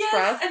Hogwarts Express.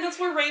 Yes, and that's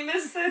where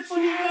Remus sits.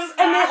 Yes,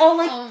 and they all,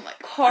 like,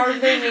 carve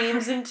their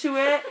names into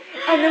it.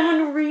 And then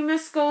when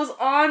Remus goes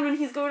on, when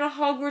he's going to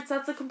Hogwarts,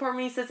 that's the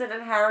compartment he sits in,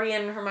 and Harry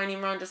and Hermione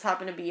and Ron just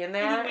happen to be in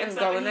there and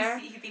go in there.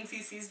 He thinks he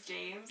sees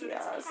James. And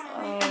yes.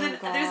 Oh, and then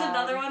there's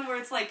another one where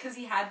it's, like, because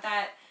he had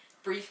that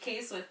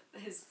briefcase with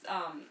his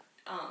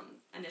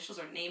initials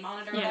or name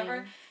on it or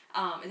whatever,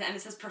 and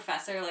it says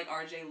Professor, like,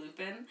 R.J.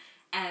 Lupin.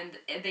 And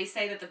they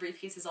say that the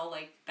briefcase is all,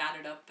 like,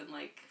 battered up and,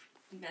 like,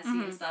 messy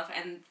and stuff.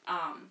 And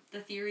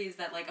the theory is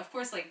that, like, of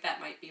course, like, that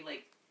might be,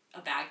 like,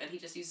 a bag that he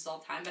just uses all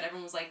the time. But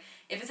everyone was like,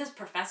 if it says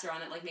Professor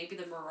on it, like, maybe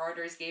the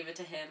Marauders gave it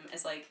to him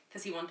as, like,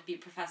 because he wanted to be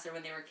Professor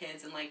when they were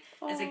kids and, like,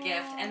 as a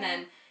gift. And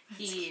then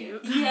he...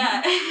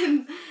 Yeah.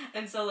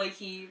 And so, like,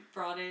 he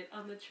brought it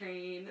on the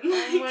train. And,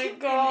 like, oh my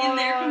god. in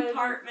their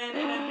compartment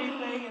and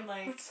everything. And,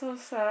 like... That's so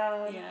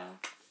sad. Yeah.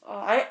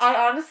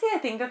 I honestly, I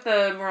think that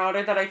the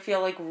Marauder that I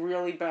feel, like,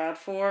 really bad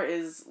for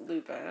is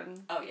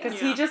Lupin. Oh, yeah. Because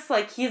he just,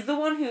 like, he's the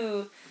one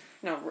who...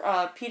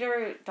 No,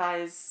 Peter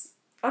dies...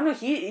 Oh, no,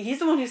 he's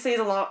the one who stays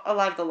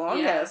alive the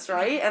longest,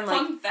 right? And, like...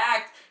 Fun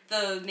fact,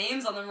 the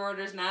names on the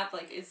Marauders map,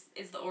 like,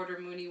 is the order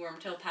Moony,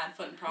 Wormtail,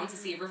 Padfoot, and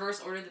Prongsy,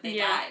 reverse order that they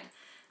died.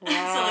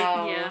 Wow.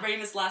 So, like,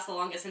 Remus lasts the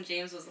longest, and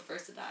James was the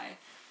first to die.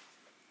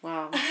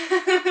 Wow.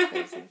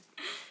 Crazy.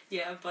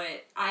 Yeah,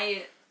 but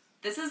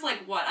this is,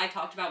 like, what I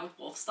talked about with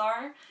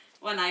Wolfstar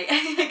when I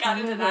got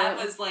into that,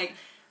 was, like,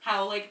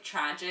 how, like,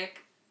 tragic,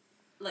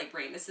 like,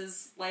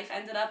 Remus's life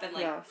ended up, and,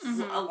 like,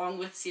 along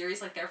with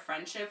Sirius, like, their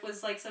friendship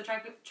was, like, so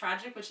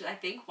tragic, which is, I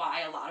think,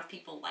 why a lot of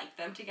people like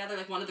them together.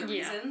 Like, one of the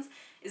reasons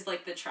is,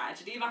 like, the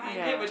tragedy behind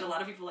it, which a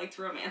lot of people like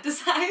to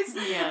romanticize.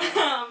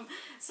 Yeah.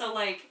 So,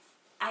 like,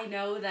 I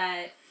know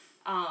that,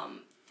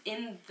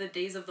 in the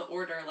Days of the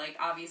Order, like,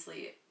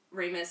 obviously,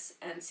 Remus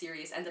and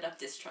Sirius ended up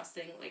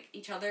distrusting, like,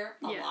 each other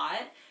a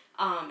lot.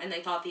 And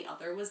they thought the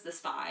other was the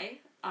spy.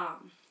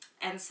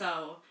 And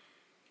so,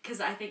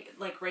 because I think,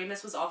 like,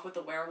 Remus was off with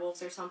the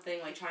werewolves or something,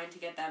 like, trying to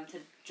get them to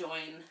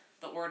join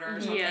the Order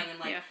or something. And,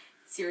 like,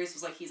 Sirius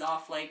was, like, he's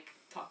off, like,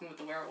 talking with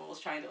the werewolves,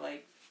 trying to,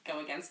 like, go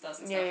against us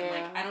and stuff. And,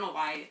 like, I don't know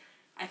why.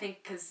 I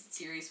think because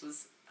Sirius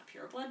was a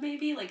pureblood,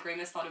 maybe. Like,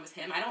 Remus thought it was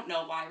him. I don't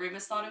know why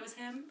Remus thought it was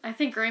him. I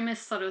think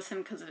Remus thought it was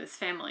him because of his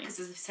family. Because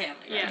of his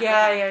family, right?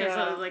 Yeah.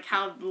 Because of, like,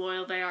 how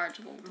loyal they are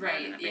to Voldemort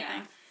and everything.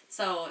 Yeah.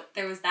 So,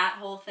 there was that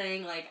whole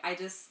thing, like,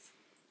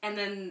 and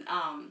then,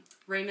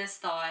 Remus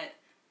thought,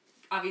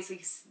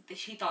 obviously,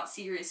 he thought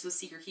Sirius was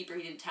Secret Keeper.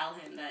 He didn't tell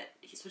him that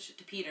he switched it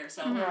to Peter.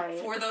 So,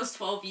 for those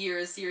 12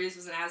 years, Sirius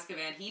was in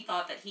Azkaban. He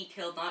thought that he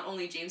killed not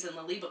only James and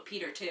Lily, but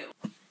Peter, too.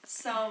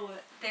 So,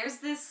 there's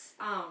this,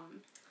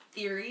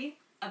 theory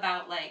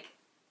about, like,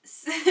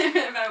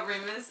 about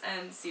Remus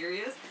and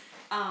Sirius,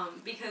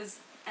 because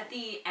at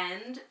the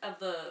end of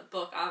the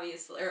book,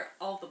 obviously, or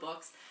all of the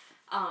books,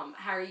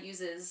 Harry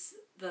uses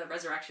the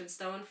Resurrection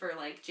Stone for,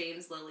 like,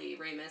 James, Lily,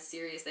 Remus,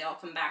 Sirius, they all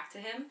come back to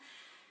him.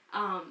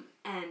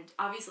 And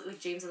obviously, like,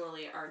 James and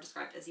Lily are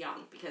described as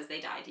young because they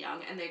died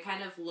young, and they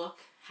kind of look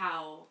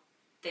how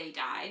they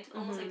died,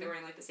 almost like they're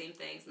wearing, like, the same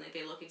things, and like,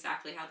 they look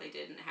exactly how they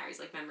did in Harry's,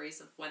 like,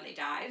 memories of when they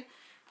died.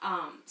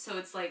 So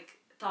it's, like,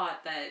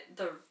 thought that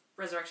the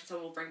Resurrection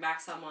Stone will bring back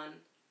someone,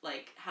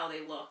 like, how they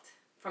looked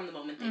from the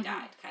moment they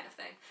died, kind of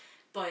thing.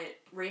 But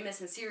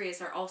Remus and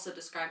Sirius are also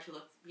described to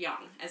look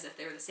young, as if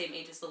they were the same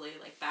age as Lily,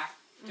 like, back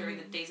during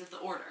the days of the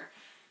Order.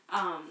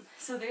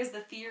 So there's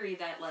the theory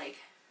that, like,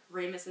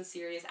 Remus and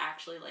Sirius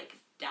actually, like,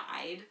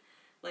 died,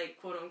 like,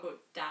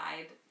 quote-unquote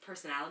died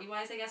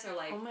personality-wise, I guess, or,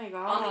 like, oh my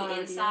God, on the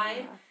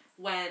inside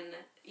when,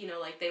 you know,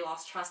 like, they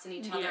lost trust in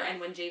each other and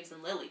when James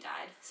and Lily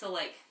died. So,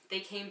 like, they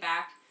came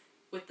back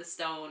with the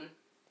stone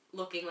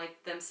looking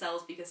like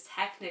themselves because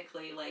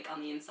technically, like,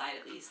 on the inside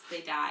at least, they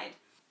died.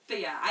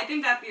 But yeah, I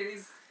think that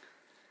theory's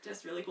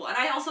just really cool. And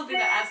I also think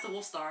that adds to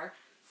Wolfstar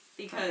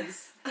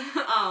because,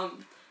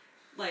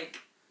 like,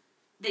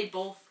 they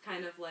both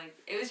kind of, like,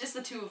 it was just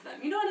the two of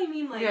them. You know what I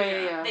mean? Like,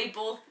 they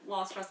both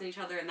lost trust in each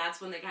other, and that's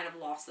when they kind of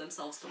lost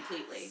themselves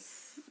completely.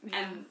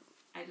 Yeah. And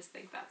I just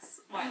think that's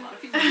why a lot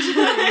of people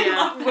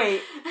love them.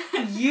 Wait,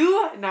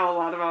 you know a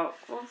lot about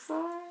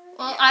Wolfstar?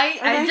 Well,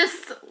 I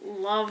just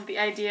love the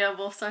idea of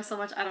Wolfstar so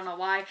much. I don't know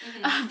why.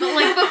 But,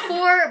 like,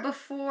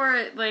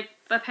 before, like,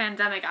 the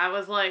pandemic, I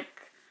was, like,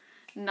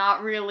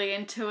 not really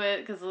into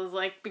it, because it was,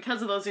 like,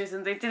 because of those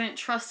reasons, they didn't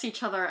trust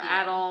each other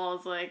at all. It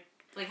was, like,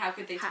 how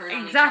could they turn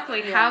on exactly,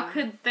 each other? how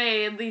could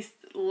they at least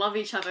love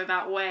each other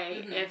that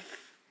way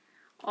if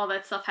all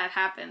that stuff had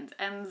happened?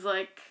 And,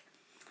 like,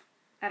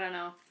 I don't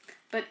know.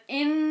 But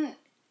in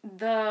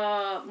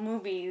the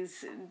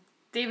movies,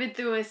 David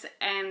Thewlis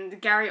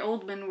and Gary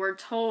Oldman were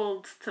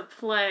told to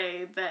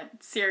play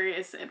that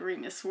Sirius and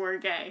Remus were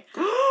gay.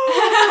 So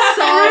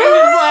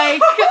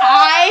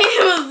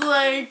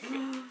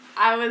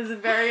I was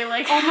very,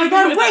 like... Oh my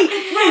God, wait, do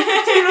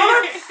you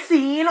know that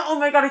scene? Oh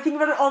my God, I think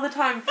about it all the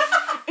time.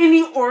 In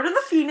The Order of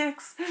the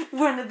Phoenix,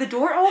 when the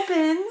door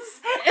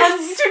opens, and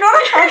do you know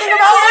what I'm talking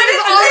about?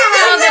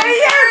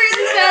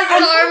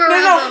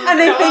 And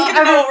they think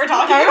I know what we're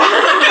talking about.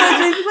 So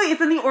basically,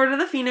 it's in The Order of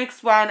the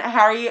Phoenix when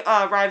Harry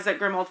arrives at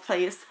Grimmauld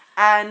Place,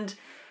 and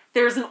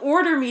there's an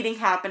order meeting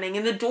happening,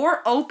 and the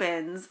door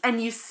opens,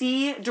 and you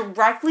see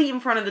directly in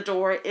front of the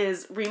door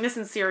is Remus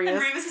and Sirius. And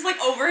Remus is, like,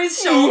 over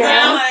his shoulder,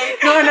 like...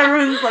 No, and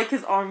everyone's like,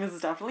 his arm is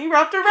definitely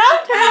wrapped around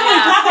him.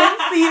 I just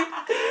can't see it.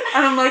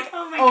 And I'm like,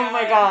 oh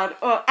my God.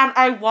 And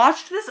I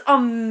watched this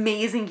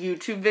amazing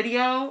YouTube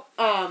video.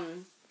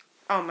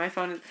 My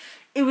phone is...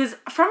 It was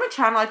from a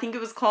channel, I think it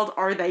was called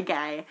Are They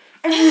Gay?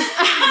 And it was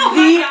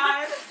the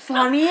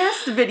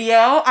funniest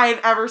video I've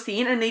ever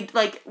seen, and they,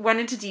 like,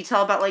 went into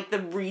detail about, like, the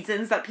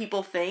reasons that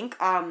people think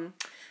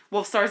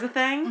Wolfstar's a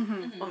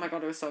thing. Oh my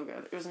God, it was so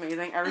good. It was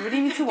amazing. Everybody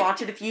needs to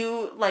watch it. If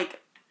you,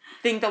 like,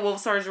 think that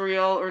Wolfstar's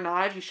real or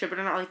not, if you ship it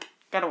or not, like,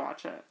 gotta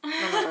watch it.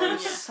 Oh my God,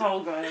 it's so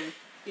good.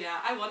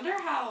 Yeah, I wonder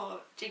how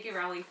J.K.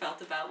 Rowling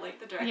felt about, like,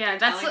 the director. Yeah,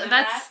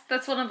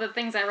 that's one of the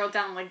things I wrote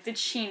down. Like, did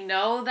she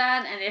know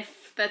that? And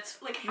if that's,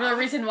 like, the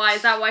reason why,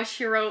 is that why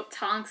she wrote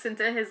Tonks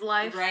into his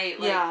life? Right,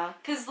 like,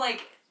 because,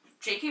 like,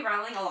 J.K.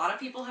 Rowling, a lot of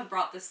people have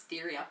brought this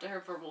theory up to her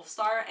for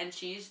Wolfstar, and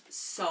she's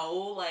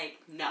so, like,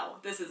 no,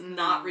 this is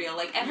not real.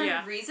 Like, and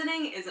her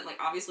reasoning isn't, like,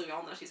 obviously we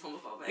all know she's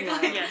homophobic. Yeah.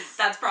 Like,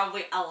 that's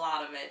probably a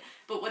lot of it.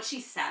 But what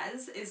she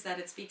says is that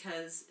it's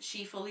because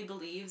she fully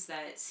believes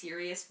that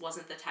Sirius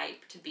wasn't the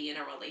type to be in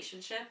a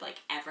relationship, like,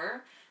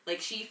 ever.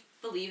 Like, she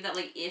believed that,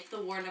 like, if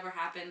the war never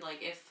happened,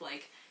 like, if,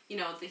 like, you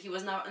know, that he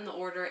was not in the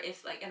Order,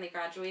 if, like, and they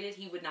graduated,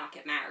 he would not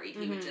get married.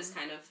 He would just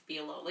kind of be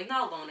alone. Like,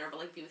 not a loner, but,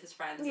 like, be with his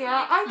friends.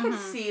 Yeah, and, like, I could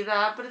see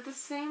that, but at the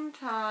same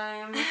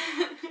time,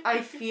 I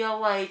feel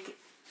like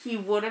he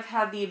would have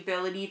had the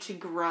ability to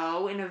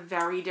grow in a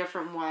very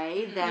different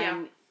way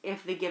than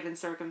if the given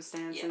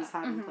circumstances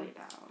hadn't played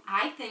out.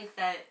 I think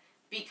that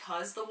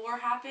because the war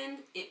happened,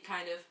 it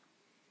kind of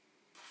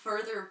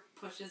further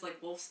pushes,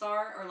 like,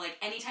 Wolfstar or, like,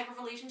 any type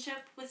of relationship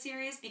with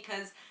Sirius,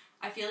 because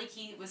I feel like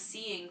he was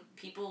seeing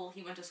people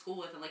he went to school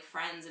with and, like,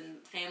 friends and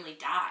family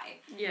die.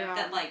 Yeah.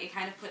 That, like, it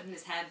kind of put in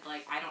his head,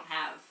 like, I don't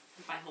have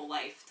my whole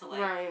life to,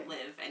 like,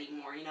 live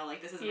anymore. You know,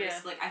 like, this is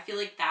like, I feel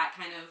like that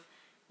kind of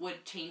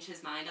would change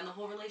his mind on the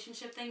whole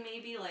relationship thing,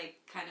 maybe. Like,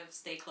 kind of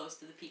stay close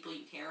to the people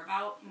you care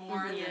about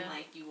more than,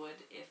 like, you would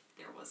if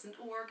there wasn't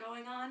a war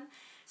going on.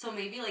 So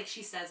maybe, like,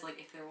 she says, like,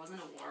 if there wasn't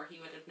a war, he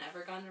would have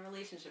never gotten a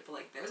relationship. But,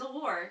 like, there's a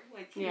war.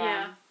 Like,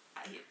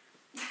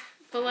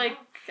 But, like,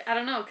 I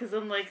don't know, because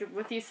then, like,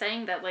 with you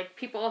saying that, like,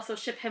 people also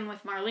ship him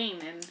with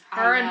Marlene, and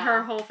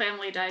her whole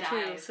family died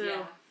too, so...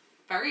 Yeah.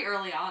 Very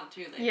early on,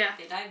 too. They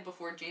died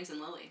before James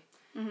and Lily.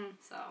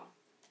 So...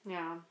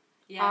 Yeah.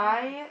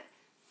 Yeah.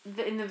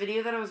 In the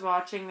video that I was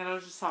watching that I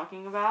was just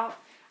talking about,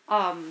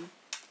 a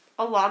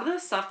lot of the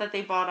stuff that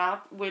they brought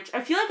up, which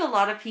I feel like a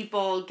lot of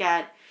people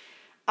get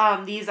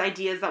these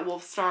ideas that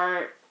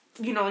Wolfstar...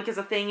 you know, like, is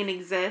a thing and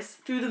exists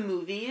through the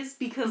movies,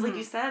 because, like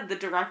you said, the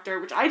director,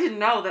 which I didn't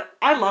know, that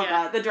I love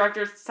that, the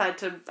director said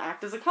to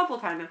act as a couple,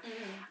 kind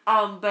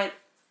of, but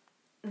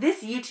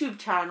this YouTube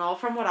channel,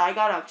 from what I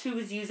got up to,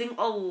 was using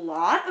a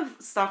lot of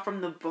stuff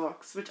from the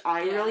books, which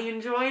I really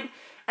enjoyed.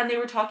 And they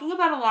were talking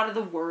about a lot of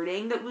the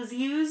wording that was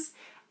used.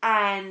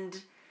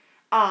 And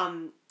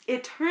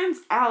it turns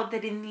out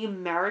that in the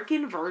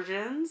American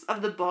versions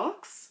of the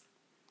books,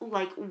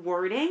 like,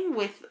 wording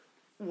with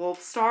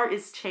Wolfstar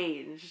is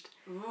changed.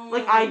 Ooh,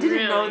 like, I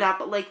didn't know really? that,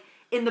 but, like,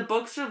 in the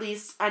books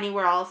released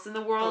anywhere else in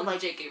the world,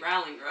 like... J.K.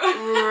 Rowling wrote.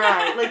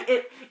 right.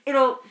 Like,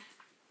 it'll...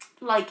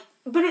 Like...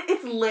 But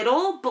it's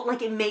little, but,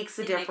 like, it makes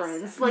a It makes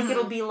difference. sense. Like,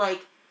 it'll be,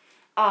 like...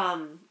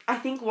 I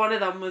think one of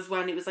them was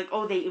when it was, like,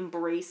 oh, they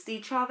embraced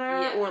each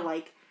other, Yeah. or,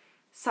 like...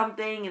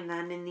 something, and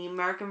then in the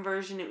American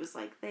version it was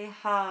like they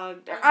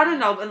hugged, or I don't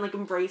know, and like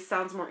embrace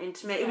sounds more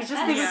intimate. It was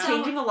just they were Yeah.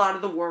 changing a lot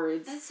of the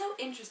words. That's so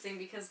interesting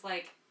because,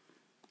 like,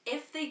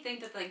 if they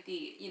think that, like,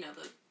 the, you know,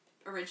 the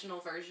original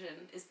version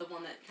is the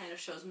one that kind of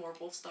shows more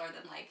Wolfstar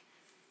than, like,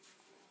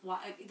 why,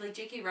 like,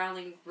 J.K.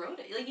 Rowling wrote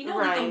it. Like, you know,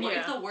 like, Right.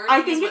 if the word I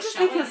is think it's what's just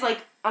showing because it.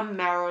 like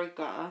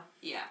America,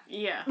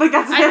 Yeah. like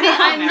that's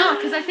I know,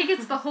 because I think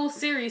it's the whole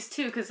series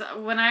too. Because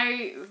when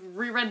I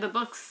reread the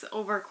books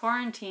over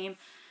quarantine,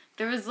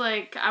 there was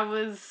like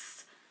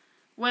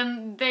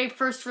when they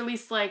first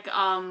released like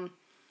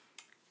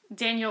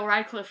Daniel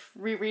Radcliffe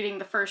rereading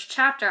the first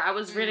chapter, I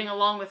was reading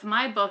along with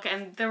my book,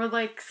 and there were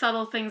like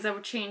subtle things that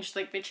would change.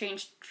 Like they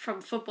changed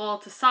from football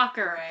to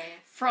soccer, Right.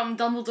 from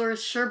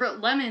Dumbledore's sherbet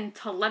lemon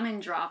to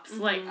lemon drops.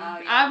 Like Oh,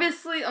 yeah.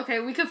 obviously,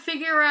 okay, we could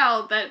figure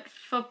out that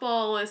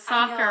football is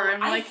soccer, I know.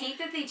 and I like hate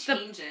that they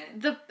change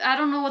it. I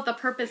don't know what the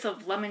purpose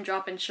of lemon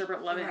drop and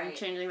sherbet lemon Right.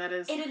 changing that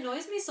is. It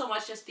annoys me so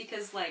much just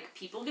because, like,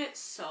 people get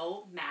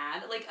so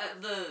mad. Like,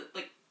 the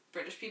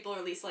British people, or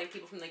at least, like,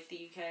 people from, like,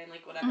 the UK and,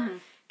 like, whatever,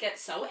 get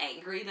so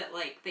angry that,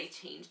 like, they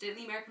changed it in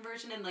the American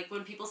version. And, like,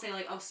 when people say,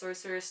 like, oh,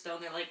 Sorcerer's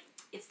Stone, they're like,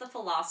 it's the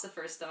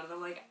Philosopher's Stone. And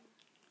I'm like,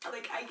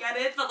 I get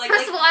it, but, like...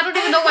 First of all, I don't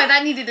even know why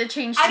that needed to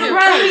change too. I don't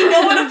really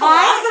know what a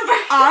philosopher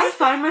is. I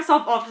find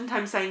myself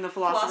oftentimes saying the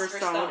Philosopher's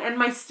Philosopher's Stone, Stone. and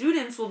my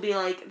students will be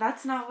like,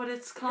 that's not what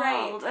it's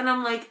called. Right. And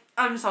I'm like,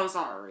 I'm so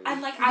sorry. I'm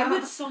like, I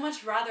would so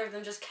much rather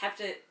them just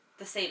kept it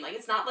the same. Like,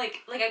 it's not like,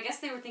 I guess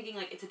they were thinking,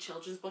 like, it's a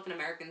children's book and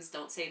Americans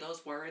don't say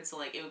those words, so,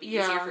 like, it would be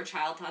easier for a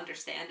child to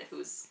understand if it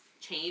was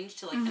changed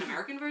to, like, an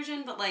American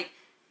version, but, like,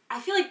 I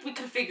feel like we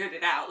could have figured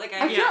it out. Like,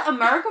 I feel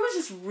America was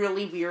just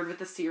really weird with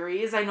the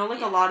series. I know,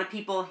 like, a lot of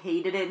people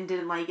hated it and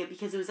didn't like it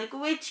because it was, like,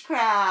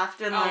 witchcraft,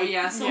 and,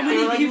 like, so they many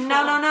were like, people.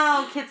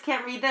 no, kids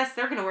can't read this,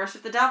 they're gonna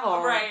worship the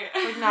devil. Right.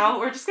 Like, no,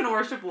 we're just gonna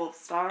worship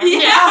Wolfstar.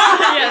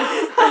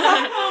 Yes.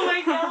 Oh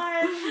my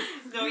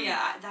god. No,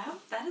 yeah,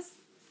 that is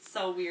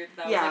so weird.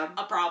 That was, like,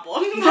 a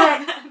problem.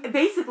 But,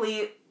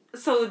 basically,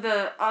 so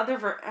the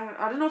other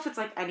I don't know if it's,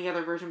 like, any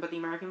other version but the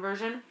American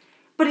version,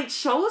 but it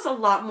shows a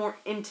lot more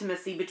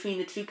intimacy between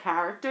the two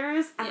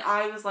characters, and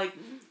I was like,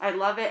 I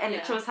love it, and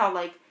it shows how,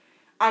 like,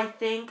 I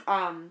think,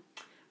 I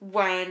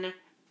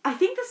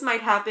think this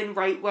might happen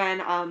right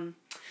when,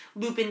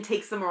 Lupin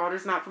takes the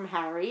Marauder's map from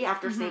Harry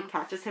after Snape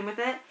catches him with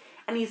it,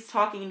 and he's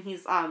talking, and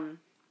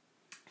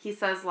he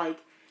says, like,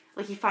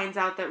 he finds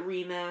out that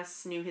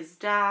Remus knew his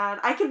dad.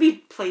 I could be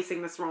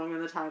placing this wrong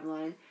in the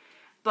timeline,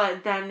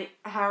 but then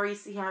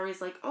Harry's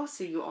like, oh,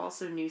 so you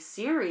also knew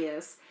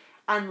Sirius,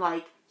 and,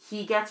 like,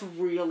 he gets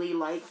really,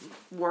 like,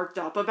 worked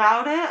up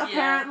about it,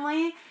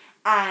 apparently.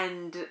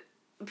 And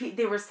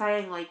they were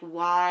saying, like,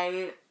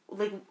 why...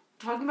 Like,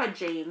 talking about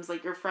James,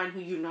 like, your friend who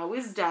you know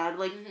is dead,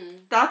 like,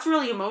 that's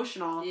really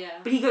emotional. Yeah.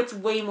 But he gets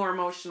way more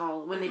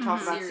emotional when they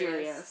talk about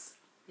Sirius.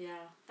 Yeah,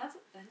 that's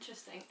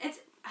interesting.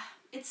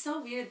 It's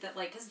so weird that,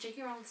 like, because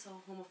J.K. Rowling's so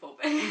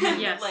homophobic.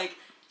 Yes. Like,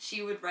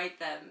 she would write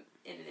them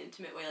in an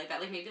intimate way like that.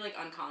 Like, maybe, like,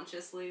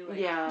 unconsciously. Like,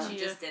 she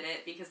just did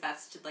it because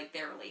that's, just, like,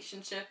 their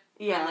relationship.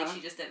 Yeah. And, like,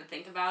 she just didn't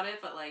think about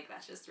it. But, like,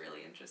 that's just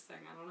really interesting.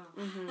 I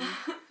don't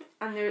know.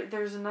 And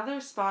there's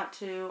another spot,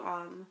 too,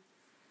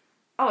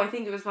 I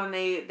think it was when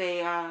they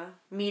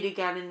meet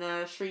again in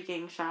the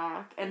Shrieking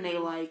Shack, and they,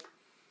 like,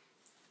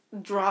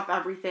 drop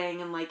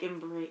everything and, like,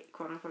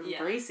 quote-unquote,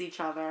 embrace each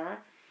other.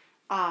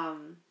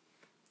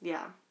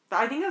 Yeah. But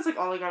I think that's, like,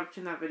 all I got up to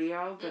in that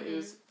video, but it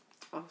was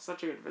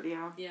such a good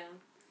video. Yeah.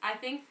 I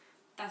think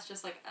that's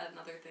just, like,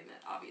 another thing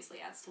that obviously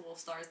adds to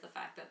Wolfstar is the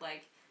fact that,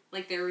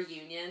 like their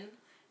reunion,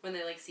 when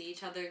they, like, see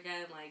each other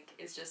again, like,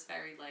 is just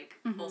very, like,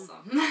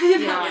 wholesome. You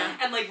know? Yeah.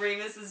 And, like,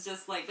 Remus is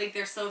just, like,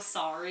 they're so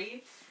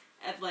sorry,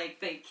 and, like,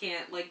 they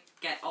can't, like,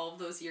 get all of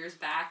those years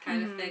back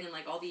kind of thing, and,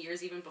 like, all the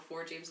years even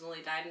before James and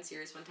Lily died and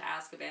Sirius went to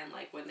Azkaban,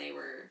 like, when they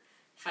were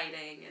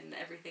fighting and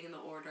everything in the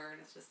Order,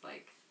 and it's just,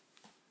 like,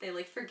 they,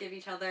 like, forgive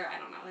each other. I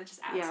don't know. It just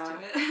adds to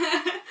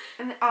it.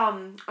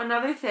 And,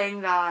 another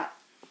thing that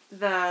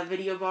the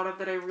video brought up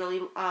that I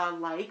really,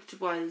 liked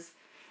was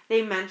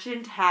they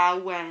mentioned how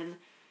when,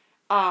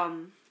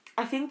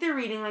 I think they're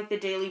reading, like, the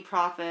Daily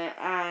Prophet,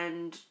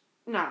 and,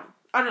 no,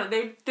 I don't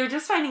know, they're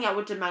just finding out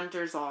what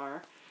Dementors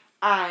are,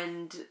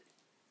 and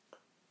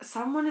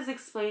someone is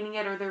explaining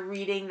it, or they're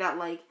reading that,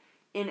 like,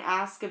 in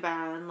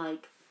Azkaban,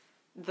 like,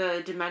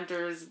 the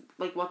Dementors,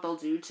 like, what they'll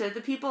do to the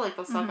people, like,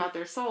 they'll suck out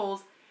their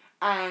souls,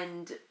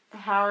 and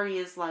Harry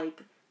is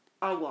like,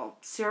 oh, well,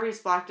 Sirius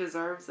Black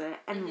deserves it.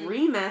 And Mhm.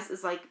 Remus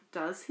is like,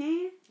 does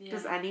he? Yeah.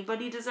 Does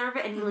anybody deserve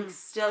it? And he, like,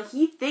 still,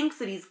 he thinks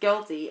that he's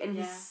guilty, and he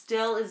Yeah.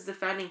 still is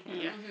defending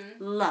him. Yeah.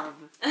 Love.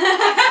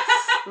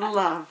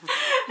 Love.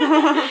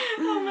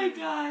 Oh my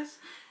gosh.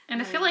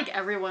 And I feel like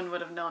everyone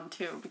would have known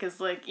too, because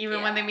like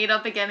even when they Yeah. meet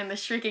up again in the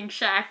Shrieking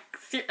Shack,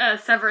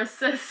 Severus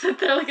says that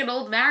they're like an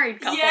old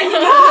married couple. Yeah, he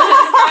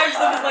describes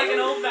them as like an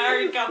old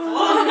married couple.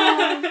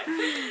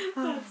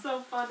 That's so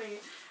funny.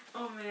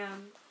 Oh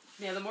man.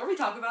 Yeah, the more we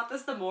talk about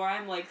this, the more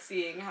I'm like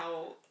seeing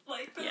how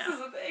like this is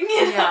a thing.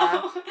 You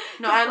know?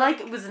 No, I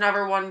like was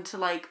never one to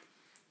like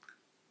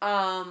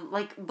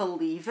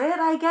believe it,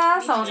 I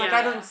guess. Me I was too. like,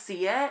 I don't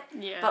see it.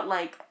 Yeah. But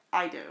like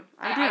I do.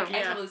 I do.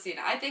 I totally see it.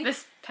 I think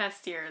This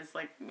past year is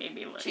like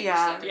maybe like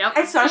Yeah. everything. Yep.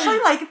 Especially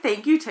like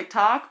thank you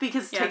TikTok,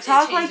 because Yes.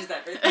 TikTok it like changes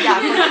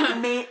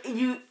everything.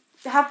 you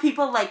have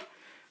people like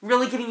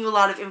really giving you a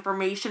lot of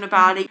information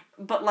about it,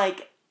 but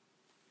like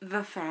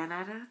the fan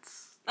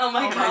edits. Oh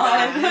my Oh my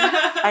god.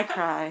 I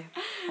cry.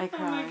 I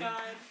cry. Oh my god.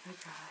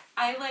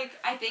 I cry.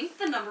 I think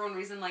the number one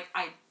reason like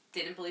I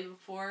didn't believe it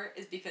before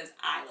is because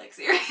I like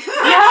Sirius. Me too.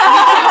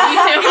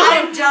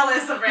 I'm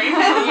jealous of Raven.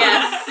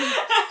 Yes.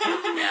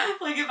 Yeah.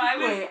 Like if I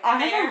was Wait, I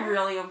there. have a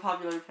really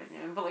unpopular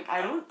opinion, but like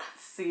I don't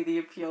see the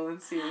appeal in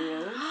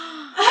Sirius.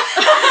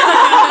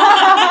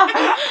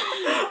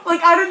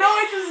 Like I don't know,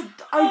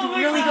 Oh my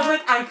really God. go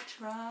like I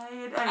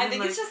tried. I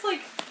think it's just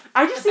like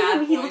I just a think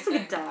bad he boy looks like a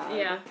thing. dad.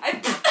 Yeah.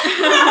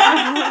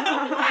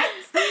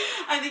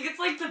 I think it's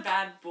like the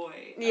bad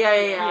boy. Yeah.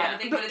 I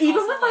think, But it's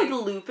even also, with like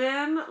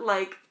Lupin,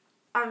 like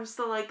I'm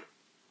still like.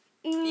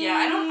 Yeah,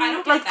 I don't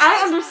get like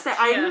that I as understand.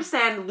 much. I Yeah.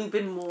 understand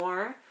Lupin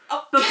more,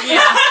 Oh. but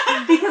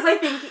Yeah. because I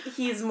think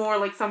he's more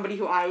like somebody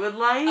who I would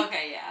like.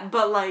 Okay, yeah.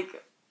 But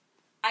like,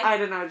 I- I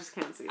don't know. I just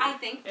can't see it. I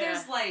think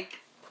there's Yeah. like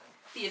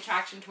the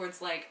attraction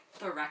towards like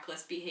the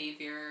reckless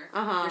behavior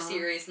Uh-huh. for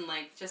Sirius and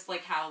like just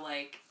like how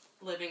like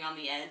living on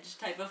the edge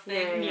type of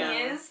thing Yeah. he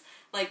is.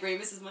 Like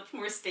Remus is much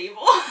more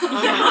stable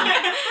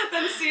Uh-huh.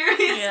 than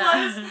Sirius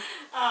Yeah. was.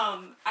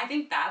 I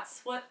think that's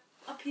what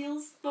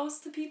appeals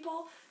most to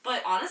people.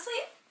 But honestly,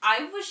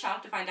 I was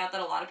shocked to find out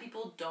that a lot of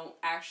people don't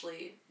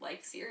actually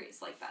like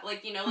Sirius like that.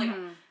 Like, you know, like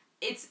Mhm.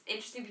 it's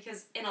interesting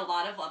because in a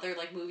lot of other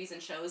like movies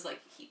and shows, like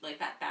like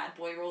that bad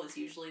boy role is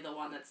usually the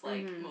one that's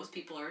like most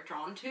people are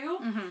drawn to.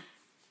 Mhm.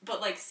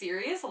 But like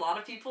Sirius, a lot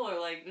of people are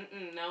like,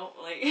 no,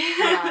 like.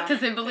 Yeah. Because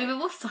they believe it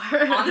will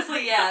start.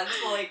 Honestly, yeah.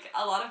 It's like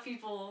a lot of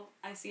people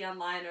I see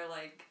online are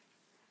like.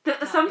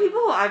 Some people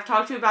who I've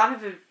talked to about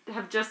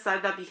have just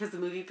said that because the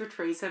movie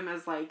portrays him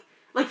as like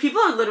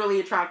people are literally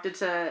attracted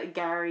to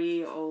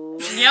Gary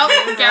Oldman.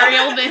 Yep, Gary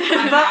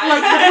Oldman. But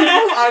like the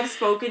people who I've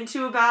spoken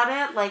to about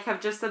it, like have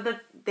just said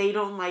that they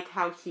don't like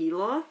how he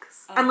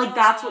looks, and like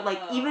that's what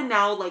like even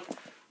now like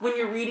when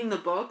you're reading the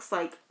books,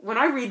 like when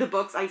I read the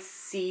books, I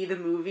see the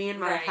movie in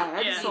my Right.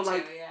 head, Yeah. so Me too,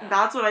 like yeah.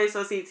 that's what I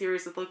associate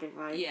Sirius with looking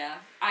like. Yeah,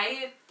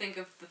 I think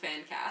of the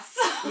fan cast.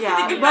 Yeah.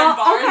 I think of Well, Ben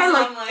Barnes, okay, and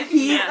like, I'm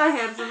he's yes. a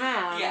handsome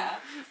man. Yeah.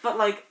 But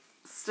like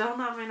still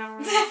not my number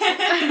one.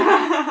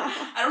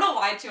 I don't know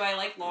why too. I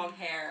like long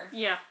hair.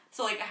 Yeah.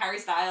 So like Harry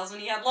Styles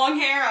when he had long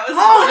hair, I was.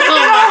 Oh my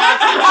god!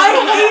 I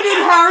hated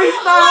Harry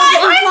Styles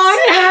with long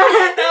hair.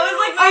 That was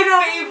like my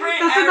favorite.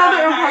 That's era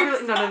another of Harry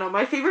unpopular. No.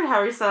 My favorite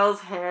Harry Styles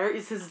hair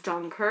is his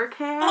Dunkirk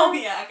hair. Oh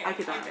yeah, okay. I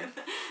could die.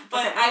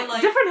 But Okay, I like.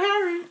 different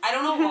Harry. I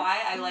don't know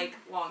why I like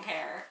long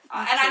hair,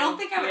 and I don't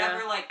think I would Yeah.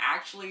 ever like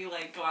actually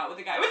like go out with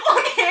a guy with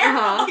long hair.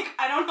 Uh-huh. But, like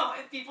I don't know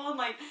if people in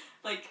like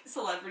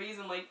celebrities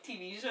and like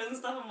TV shows and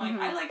stuff. I'm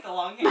like I like the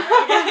long hair.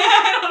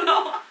 I don't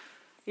know.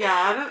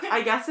 Yeah,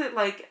 I guess it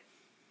like,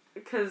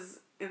 because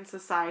in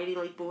society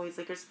like boys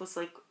like are supposed to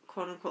like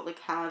quote unquote like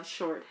have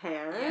short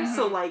hair, Yeah.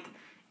 so like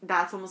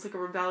that's almost like a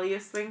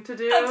rebellious thing to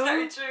do. That's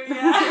very true.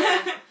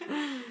 Yeah.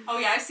 Oh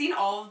yeah, I've seen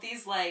all of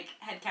these like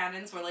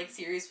headcanons where like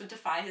Sirius would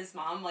defy his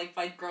mom like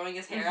by growing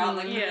his hair out and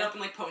like putting it Yeah. up in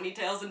like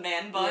ponytails and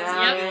man buns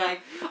Yeah. and be Yep.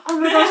 like, Oh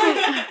my gosh,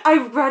 wait,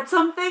 I read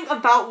something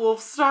about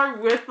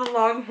Wolfstar with the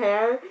long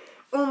hair.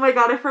 Oh my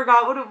god, I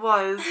forgot what it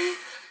was.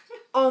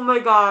 Oh my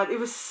god, it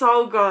was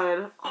so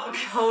good. Oh, I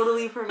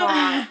totally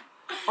forgot.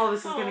 Oh, this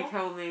is gonna Oh.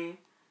 kill me.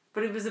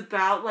 But it was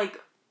about like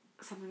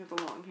something with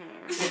the long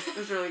hair. It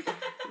was really good.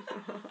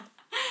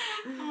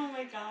 oh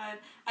my god.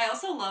 I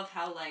also love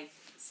how like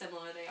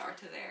similar they are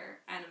to their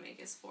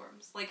animagus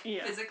forms. Like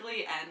Yeah.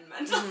 physically and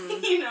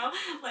mentally, you know?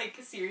 Like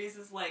Sirius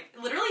is like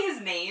literally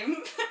his name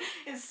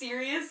is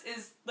Sirius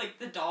is like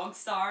the dog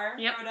star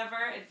Yep. or whatever.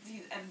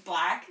 And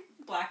black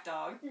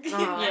dog. Uh-huh.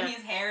 And Yeah.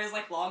 his hair is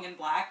like long and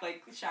black,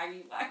 like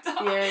shaggy black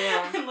dog.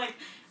 Yeah. And like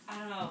I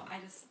don't know,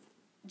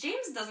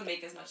 James doesn't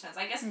make as much sense.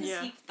 I guess because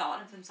Yeah. he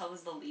thought of himself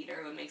as the leader,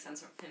 it would make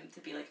sense for him to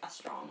be like a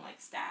strong like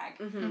stag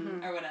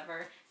Mm-hmm. or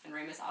whatever. And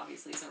Remus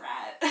obviously is a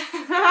rat.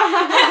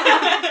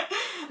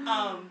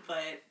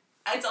 But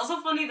it's also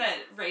funny that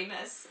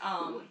Remus,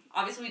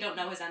 obviously we don't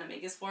know his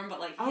animagus form, but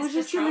like I his was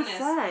just gonna Patronus,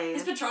 say.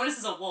 his Patronus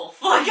is a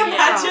wolf. Like Yeah.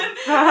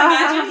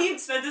 imagine he'd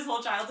spent his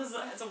whole childhood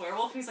as a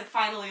werewolf, and he's like,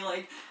 finally,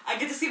 like I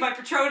get to see my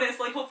Patronus.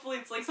 Like hopefully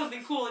it's like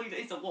something cool, and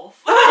he's a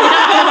wolf.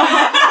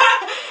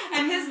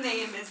 And his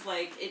name is,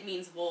 like, it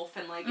means wolf,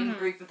 and, like, in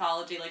Greek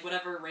mythology, like,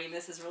 whatever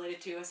Remus is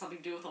related to has something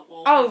to do with a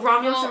wolf. Oh,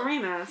 Romulus and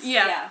Remus.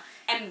 Yeah.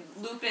 And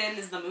Lupin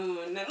is the moon,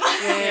 and,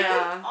 like,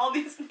 Yeah. all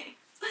these names.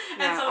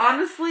 Yeah. And so,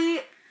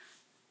 Honestly,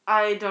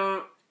 I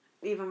don't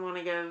even want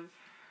to give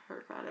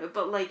her credit,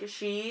 but, like,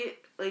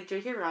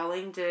 J.K.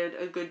 Rowling did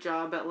a good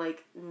job at,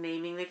 like,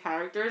 naming the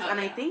characters, and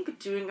I think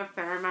doing a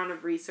fair amount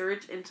of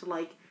research into,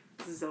 like,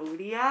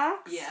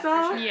 Zodiac stuff.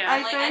 For sure. Yeah.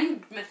 And, like,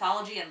 and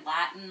mythology and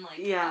Latin, like,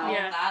 all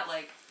of that,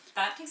 like,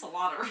 that takes a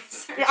lot of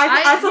research. Yeah,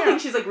 I still think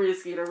she's, like, Rita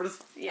Skeeter, but it's...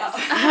 Yes.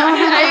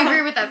 I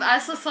agree with that. But I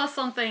also saw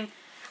something...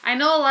 I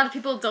know a lot of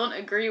people don't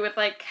agree with,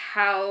 like,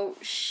 how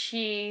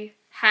she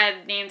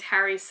had named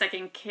Harry's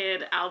second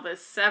kid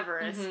Albus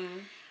Severus. Mm-hmm.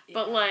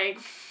 But, like,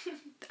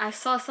 I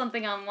saw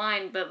something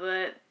online, but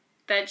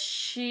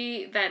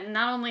that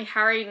not only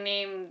Harry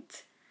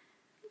named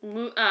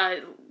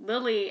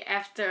Lily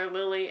after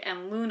Lily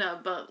and Luna,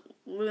 but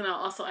Luna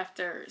also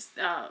after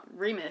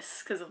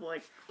Remus, because of,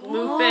 like,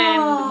 Lupin,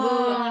 the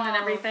moon, and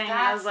everything.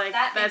 I was like,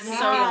 that's so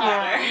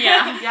cute.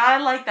 Yeah. Yeah, I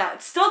like that.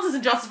 It still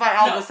doesn't justify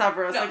Albus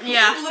Severus. No, Like, he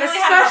literally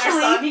had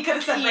another son. He could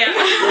have said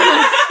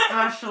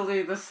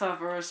especially the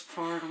Severus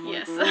part.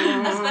 Yes.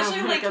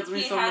 Especially, like, Gets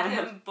me he so had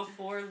mad. him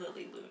before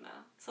Lily Luna.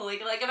 So,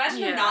 like imagine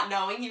him not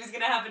knowing he was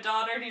gonna have a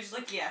daughter, and he's just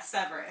like, yeah,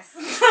 Severus.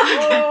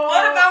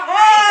 What about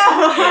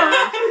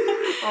Remus?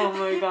 Oh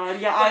my god,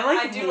 yeah,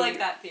 I do like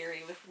that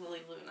theory with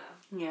Lily Luna.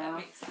 Yeah. That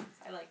makes sense.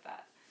 I like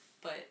that.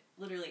 But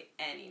literally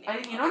any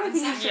name. You know what I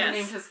think he should have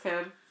Yes. named his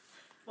kid?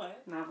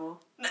 What? Neville.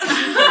 Neville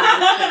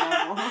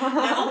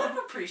would have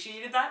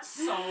appreciated that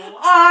so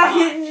much.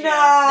 I know!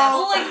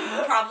 Neville, like,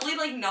 probably,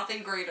 like,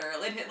 nothing greater.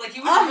 Like, he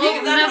would have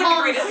taken that as, like,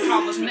 the greatest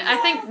accomplishment. I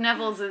think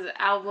Neville's is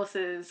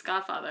Albus's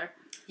godfather.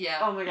 Yeah.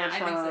 Oh my gosh, I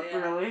think so, yeah.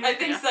 really? I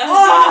think so.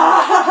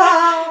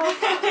 Oh!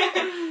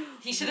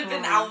 He should have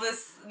been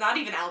Albus, not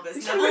even Albus,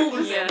 He Neville should've been-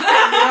 Lupin.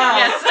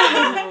 Yes.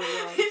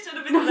 Oh, He should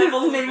have been no, his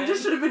Neville name Lupin.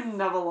 just should have been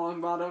Neville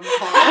Longbottom.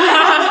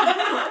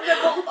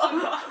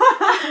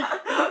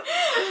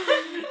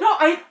 No,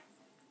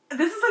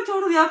 this is, like,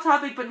 totally off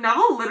topic, but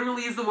Neville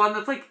literally is the one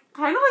that's, like,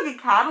 kind of like a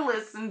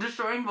catalyst in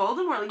destroying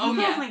Voldemort. Like, he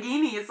kills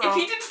Nagini, so... If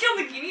he didn't kill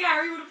Nagini,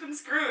 Harry would have been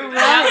screwed.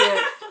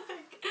 Right.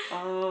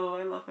 Oh,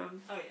 I love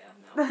him. Oh, yeah.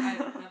 No,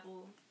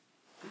 Neville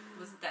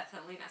was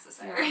definitely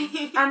necessary.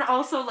 And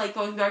also, like,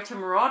 going back to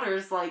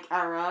Marauders, like,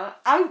 era,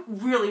 I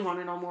really want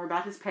to know more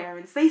about his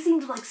parents. They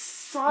seemed like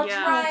such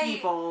Yeah. cool Right.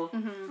 people.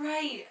 Mm-hmm.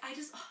 Right. I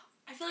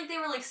feel like they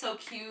were, like, so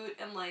cute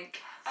and,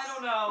 like, I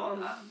don't know.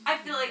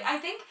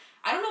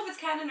 I don't know if it's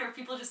canon or if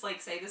people just,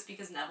 like, say this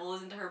because Neville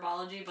is into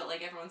herbology, but,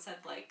 like, everyone said,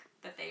 like,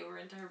 that they were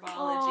into herbology.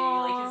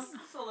 Aww. Like,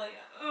 so, like,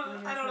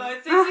 I don't know.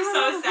 It makes me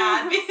so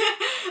sad.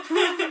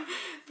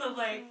 But,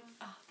 like,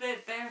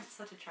 they're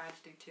such a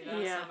tragedy, too. That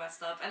was so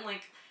messed up. And,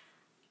 like,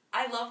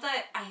 I love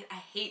that, I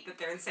hate that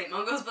they're in St.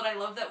 Mungo's, but I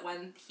love that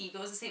when he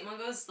goes to St.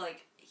 Mungo's,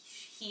 like,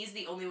 he's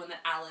the only one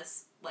that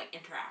Alice, like,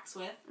 interacts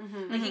with.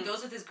 Mm-hmm. Like, he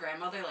goes with his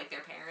grandmother, like,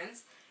 their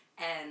parents,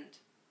 and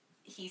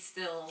she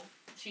still,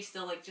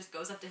 like, just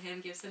goes up to him,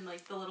 gives him,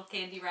 like, the little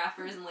candy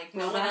wrappers, and, like,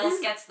 no one else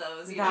gets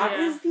those, you know? That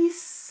is the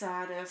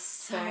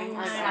saddest thing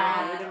I've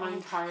sad. ever heard in my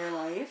entire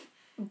life.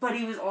 But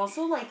he was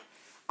also, like,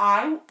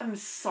 I am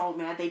so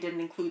mad they didn't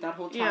include that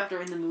whole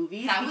chapter in the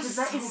movies. That because was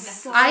that so is messy.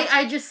 so...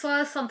 I just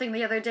saw something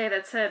the other day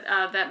that said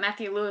that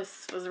Matthew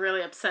Lewis was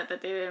really upset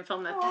that they didn't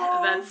film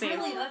that scene.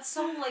 Really, that's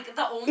so, like,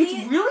 the only...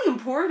 It's really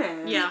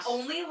important. Yeah. The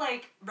only,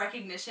 like,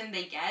 recognition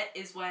they get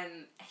is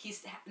when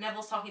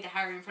Neville's talking to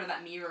Harry in front of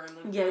that mirror in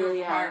the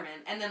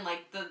requirement, and then,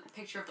 like, the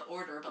picture of the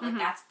Order, but, like,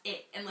 that's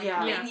it. And, like,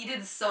 they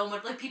needed so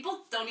much... Like,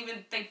 people don't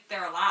even think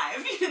they're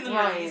alive in the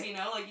movies, you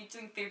know? Like, you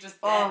think they're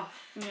just dead.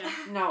 Yeah.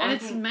 No, and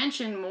it's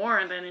mentioned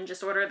more than in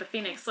just Order of the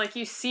Phoenix. Like,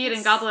 you see it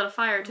in Goblet of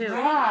Fire, too.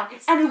 Yeah,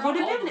 It's and it throughout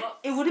would all have the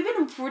been books.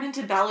 important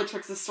to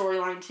Bellatrix's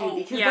storyline too,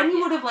 because yeah. then you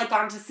would have like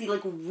gotten to see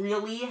like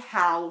really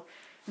how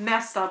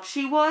messed up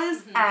she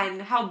was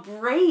and how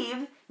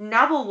brave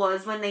Neville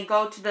was when they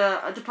go to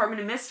the Department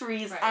of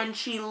Mysteries and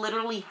she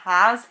literally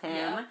has him.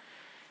 Yeah.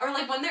 Or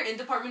like when they're in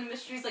Department of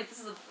Mysteries, like this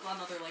is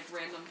another like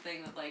random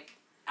thing that like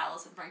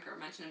Alice and Frank are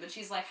mentioning, but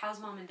she's like, how's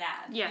mom and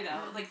dad? Yeah. You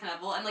know, like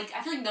Neville. And like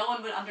I feel like no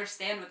one would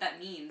understand what that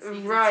means.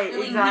 Because Right, it's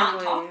really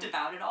exactly. not talked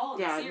about at all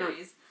in the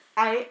series.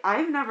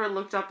 I've never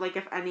looked up like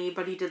if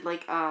anybody did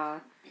like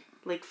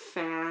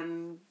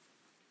fan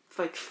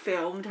like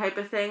film type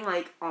of thing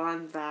like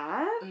on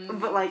that.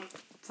 But like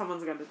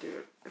someone's gonna do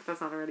it if that's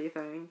not already a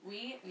thing.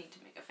 We need to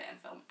make a fan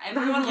film.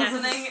 Everyone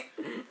listening,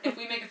 if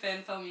we make a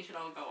fan film, you should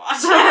all go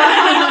watch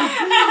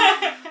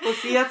it. We'll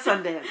see you at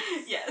Sundance.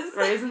 Yes.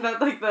 Right? Isn't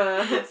that like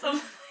the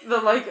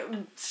like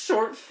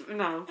short?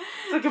 No,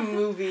 it's like a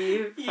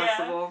movie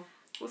festival.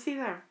 We'll see you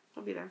there.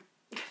 We'll be there.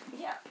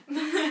 Yeah.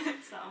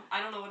 So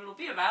I don't know what it'll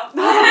be about.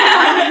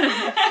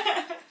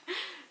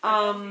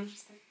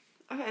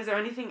 Okay. Is there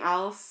anything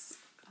else?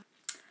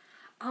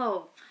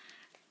 Oh,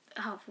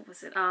 what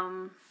was it?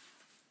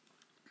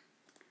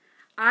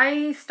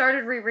 I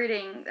started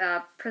rereading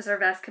Prisoner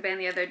of Azkaban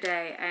the other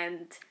day,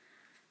 and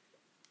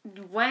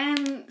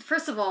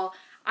first of all,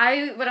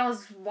 when I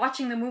was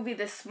watching the movie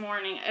this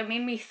morning, it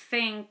made me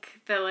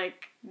think that,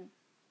 like,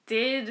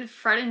 did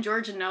Fred and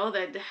George know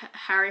that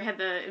Harry had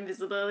the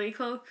invisibility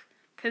cloak?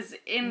 Because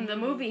in the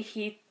movie,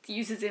 he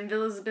uses the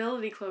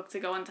invisibility cloak to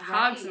go into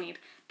Hogsmeade.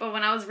 But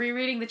when I was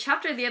rereading the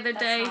chapter the other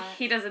day,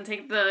 he doesn't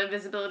take the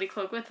invisibility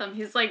cloak with him.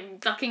 He's, like,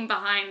 ducking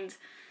behind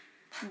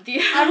the...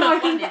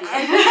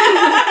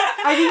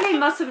 I think they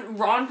must have...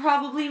 Ron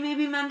probably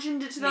maybe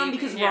mentioned it to them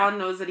because Ron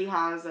knows that he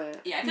has it.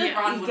 Yeah, I feel like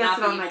Ron would not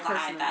be able to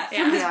hide that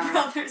from his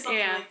brother or something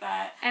like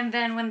that. And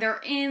then when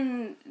they're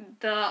in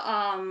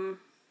the,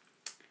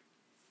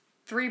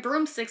 Three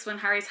Broomsticks, when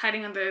Harry's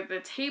hiding under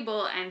the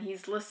table and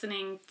he's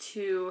listening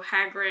to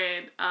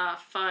Hagrid,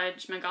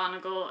 Fudge,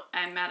 McGonagall,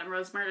 and Madame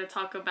Rosemary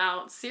talk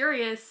about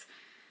Sirius,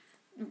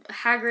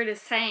 Hagrid is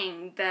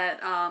saying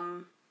that,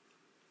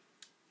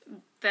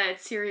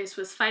 that Sirius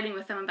was fighting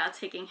with him about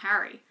taking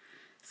Harry.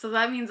 So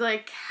that means,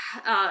 like,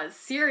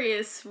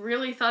 Sirius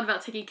really thought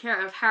about taking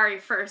care of Harry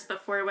first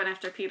before he went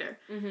after Peter.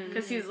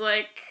 Because he's,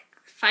 like,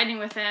 fighting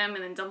with him,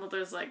 and then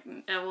Dumbledore's like,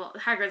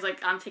 Hagrid's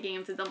like, I'm taking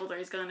him to Dumbledore,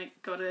 he's going to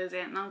go to his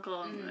aunt and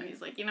uncle, and then he's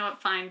like, you know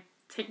what, fine,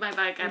 take my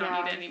bike, I don't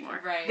need it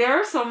anymore. Right. There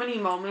are so many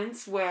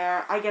moments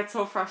where I get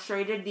so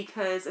frustrated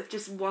because if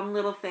just one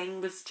little thing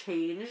was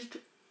changed,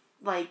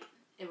 like,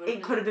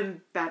 it could have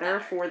been better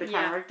for the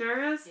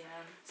characters. Yeah.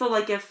 So,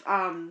 like, if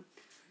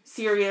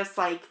Sirius,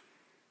 like,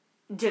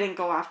 didn't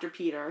go after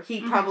Peter, he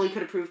probably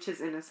could have proved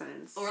his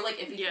innocence. Or,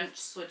 like, if he didn't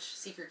switch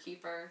Secret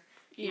Keeper,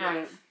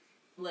 right.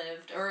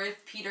 lived. Or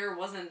if Peter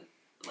wasn't,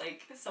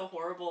 like, so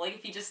horrible, like,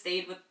 if he just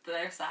stayed with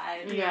their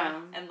side.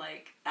 Yeah. And,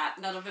 like, that,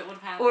 none of it would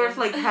have happened. Or if,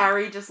 like,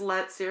 Harry just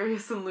let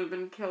Sirius and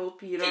Lupin kill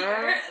Peter.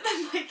 Then,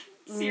 like,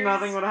 Sirius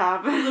nothing would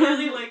happen.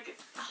 Literally, like,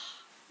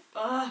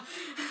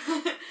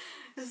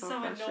 it's so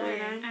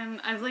frustrating. annoying.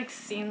 And I've, like,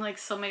 seen, like,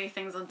 so many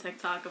things on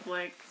TikTok of,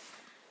 like,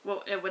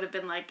 what it would have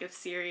been like if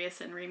Sirius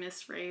and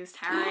Remus raised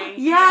Harry.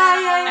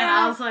 Yeah. And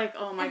I was like,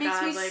 oh my god. It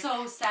makes me like,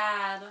 so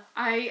sad.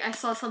 I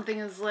saw something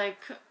as, like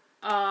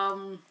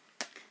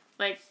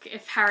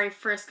if Harry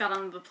first got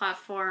on the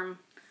platform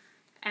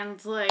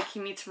and, like, he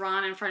meets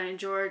Ron in front of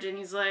George and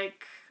he's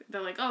like,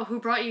 they're like, oh, who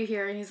brought you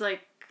here? And he's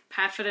like,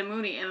 Padfoot and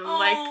Moony. And,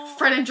 like,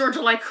 Fred and George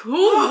are like, who?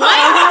 What?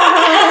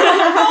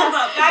 Hold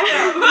up, back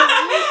up.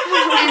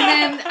 And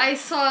then I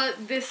saw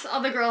this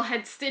other girl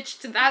had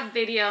stitched that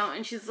video,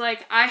 and she's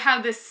like, I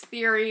have this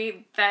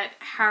theory that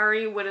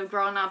Harry would have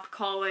grown up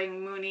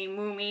calling Moony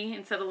Moomy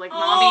instead of, like,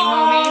 Mommy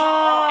Moomy,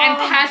 and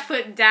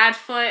Padfoot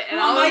Dadfoot, and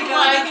I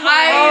started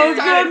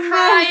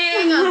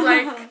crying. I was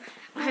like,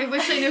 I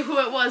wish I knew who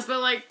it was, but,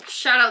 like,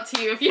 shout out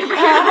to you if you ever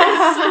hear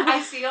this. I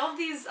see all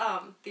these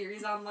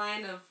theories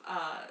online of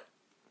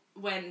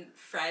when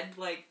Fred,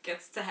 like,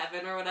 gets to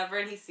heaven or whatever,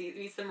 and he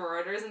meets the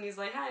Marauders, and he's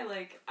like, hi,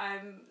 like,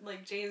 I'm,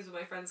 like, James, but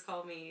my friends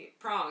call me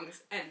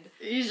Prongs, and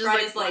He's just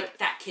Fred is like, what?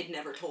 that kid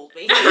never told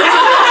me. His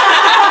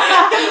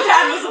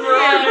dad was a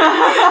Marauder.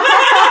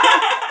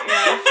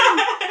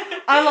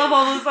 I love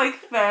all those, like,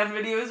 fan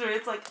videos where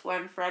it's like,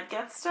 when Fred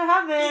gets to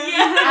heaven.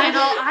 Yeah. I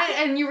know,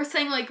 and you were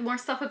saying, like, more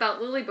stuff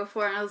about Lily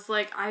before, and I was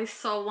like, I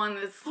saw one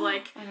that's,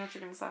 like, I know what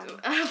you're gonna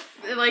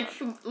say. like,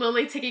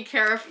 Lily taking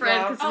care of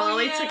Fred, because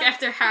Molly took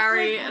after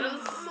Harry, and it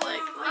was just like,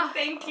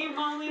 thank you,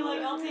 Molly,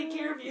 like, I'll take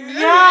care of you.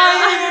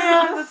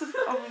 Yeah.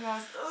 Oh my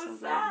god. So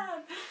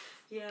sad.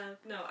 Yeah,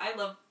 no, I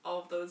love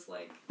all of those,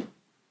 like,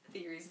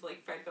 theories of,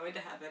 like, Fred going to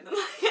heaven.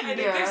 I think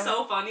they're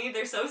so funny.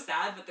 They're so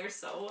sad, but they're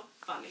so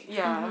funny.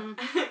 Yeah.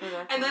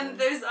 And then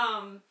there's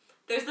the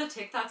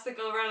TikToks that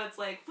go around. It's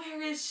like,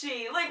 where is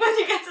she? Like, when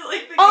you get to,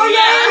 like, the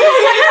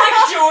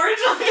like George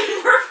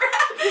looking for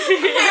Fred.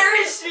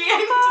 Where is she?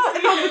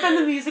 But then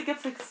the music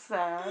gets, like,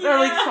 sad or,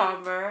 like,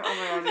 somber. Oh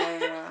my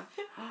god, yeah.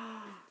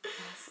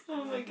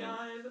 Oh my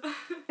god.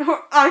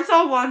 I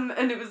saw one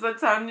and it was that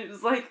time. It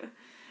was like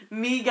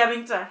me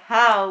getting to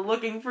hell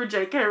looking for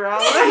J.K.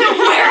 Rowling.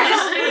 Where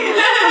is she?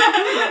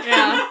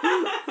 yeah.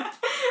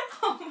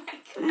 Oh my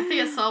god. I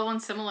think I saw one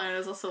similar, and it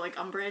was also, like,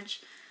 Umbridge.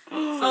 So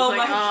Oh like,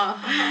 my god.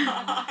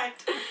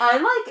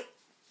 I like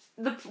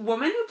the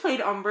woman who played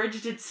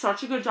Umbridge did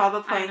such a good job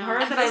of playing her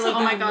that I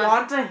like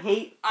want to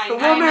hate the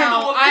woman. I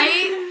know.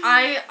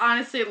 I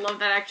honestly love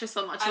that actress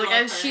so much. I like,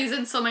 love her. she's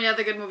in so many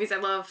other good movies I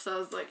love. So I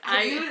was like,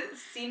 Have you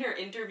seen her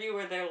interview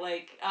where they're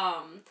like,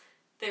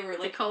 they were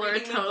like call her a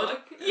reading the toad.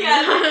 book?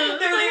 Yeah,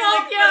 they're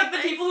like the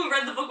thanks. people who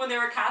read the book when they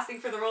were casting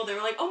for the role. They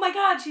were like, oh my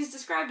god, she's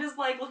described as,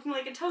 like, looking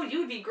like a toad. You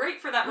would be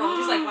great for that role.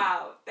 She's like,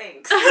 wow,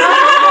 thanks.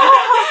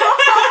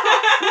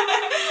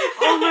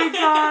 Oh my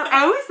god.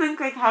 I always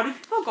think, like, how do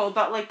people go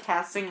about, like,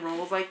 casting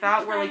roles like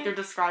that where, like, they're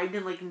described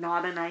in, like,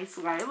 not a nice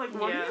way? Like,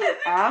 what do you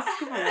ask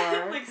for?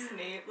 Like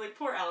Snape, like,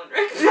 poor Alan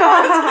Rickman.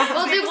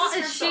 Well,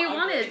 Snape she was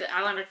wanted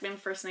Alan Rickman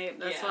for Snape.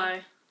 That's Yeah.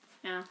 why.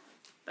 Yeah.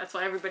 That's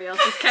why everybody else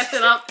just kept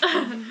it up.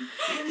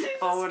 She's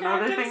Oh,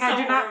 another described thing him I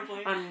do so not.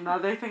 horribly.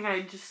 Another thing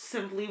I just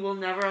simply will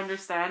never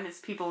understand is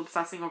people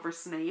obsessing over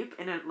Snape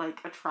in a like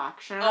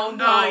attraction. Oh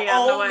no! Oh, yeah,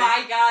 no way.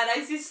 My god!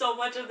 I see so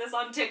much of this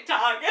on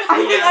TikTok.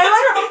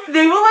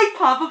 They will like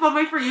pop up on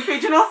my For You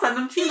page and I'll send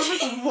them to you.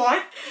 And I'm like,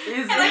 what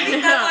is And I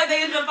think this? that's why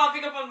they end up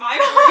popping up on my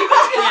For You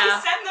because Yeah. you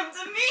send them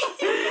to me.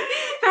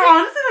 They're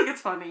honestly like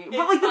it's funny, but It's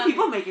like funny. the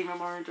people making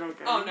them aren't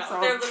joking. Oh no, so.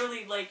 they're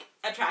literally like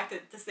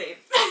attracted to Snape.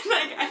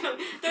 Like I don't.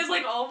 There's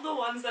like all of the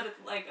ones that it's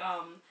like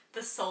the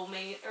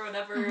soulmate or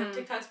whatever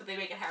TikToks, but they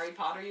make a Harry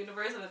Potter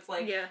universe, and it's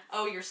like, Yeah.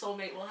 oh, your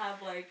soulmate will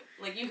have like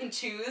you can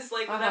choose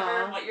like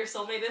whatever what your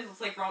soulmate is. It's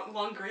like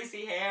long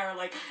greasy hair,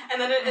 like, and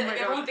then Oh my like,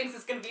 everyone God. thinks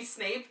it's gonna be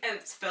Snape, and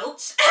it's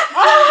Filch.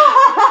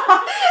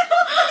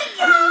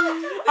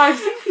 I've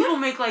seen people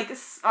make like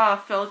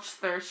Filch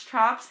thirst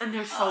traps, and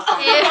they're so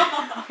funny.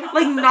 Yeah.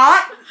 Like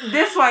not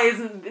this way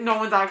isn't no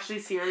one's actually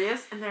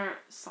serious, and they're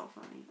so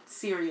funny.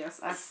 Serious,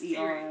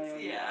 SERIOUS.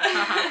 Yeah.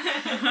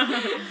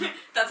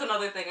 That's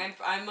another thing.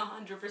 I'm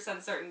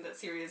 100% certain that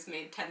Sirius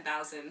made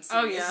 10,000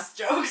 serious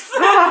jokes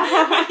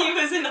when he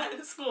was in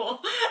school.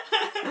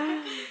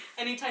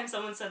 Anytime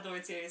someone said the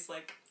word serious,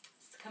 like,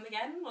 come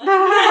again? What?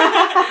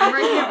 I'm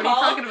right here. What are you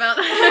talking about?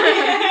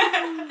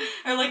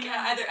 Or like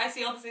either I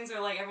see all the things where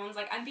like everyone's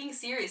like, I'm being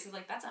serious, and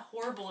like that's a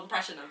horrible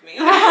impression of me.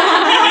 No,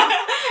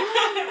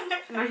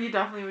 you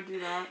definitely would do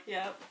that.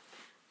 Yep.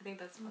 I think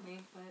that's funny,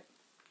 but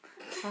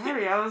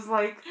Sorry, I was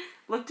like,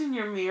 looked in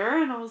your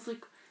mirror and I was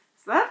like,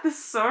 is that the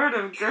sword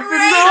of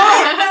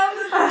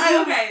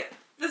Gryffindor? Okay,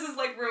 this is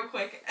like real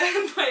quick,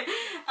 but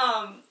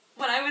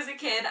when I was a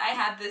kid, I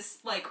had this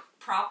like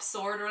prop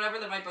sword or whatever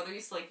that my brother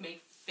used to like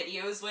make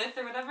videos with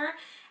or whatever,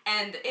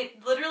 and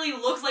it literally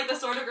looks like the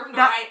sword of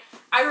Gryffindor.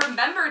 I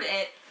remembered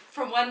it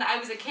from when I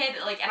was a kid,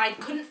 like, and I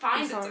couldn't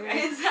find it.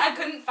 I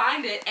couldn't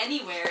find it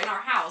anywhere in our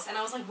house, and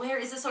I was like, where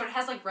is this sword? It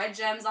has like red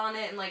gems on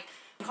it and like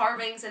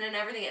carvings in it and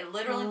everything. It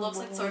literally looks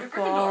like the sword of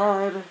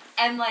Gryffindor. God.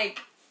 And like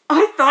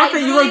I thought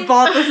that you like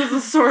bought this as a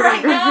sword of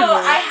I Gryffindor. know,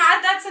 I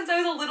had that since I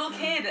was a little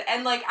kid,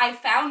 and like I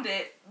found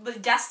it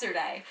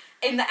yesterday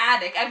in the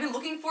attic. I've been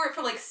looking for it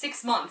for like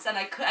 6 months, and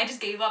I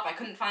just gave up. I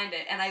couldn't find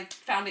it, and I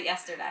found it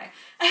yesterday.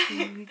 Oh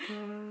my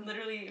God.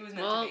 Literally, it was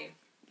meant to be.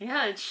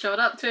 Yeah, it showed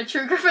up to a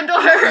true Gryffindor.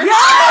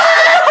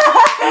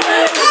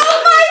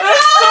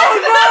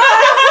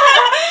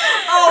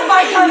 Oh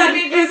my god, that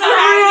made me so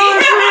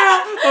happy.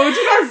 What would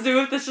you guys do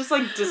if this just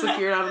like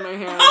disappeared out of my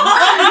hand?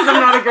 Because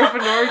I'm not a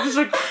Gryffindor. Just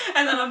like.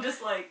 And then I'm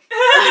just like,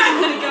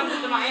 it comes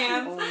into my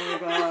hands. Oh my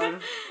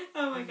God.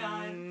 Oh my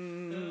god.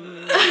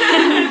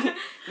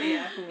 But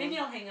yeah, maybe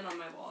I'll hang it on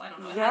my wall. I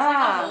don't know. It has like a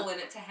hole in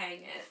it to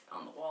hang it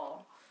on the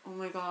wall. Oh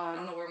my I God.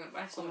 don't know where I'm gonna.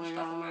 I have so Oh much my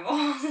stuff on my God.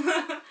 walls.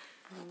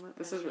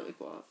 This is really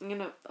cool.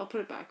 I'll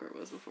put it back where it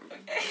was before. Okay.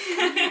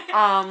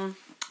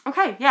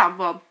 Okay, yeah,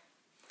 well,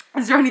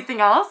 is there anything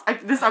else?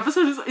 This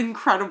episode is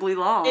incredibly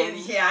long.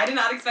 Yeah, I did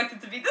not expect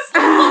it to be this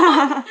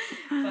long.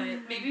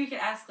 But maybe we could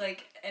ask,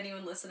 like,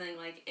 anyone listening,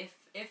 like,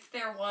 if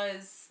there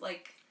was,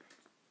 like,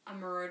 a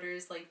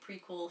Marauders, like,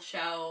 prequel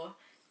show,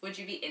 would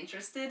you be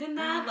interested in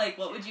that? Like,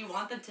 what would you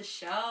want them to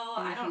show?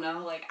 I don't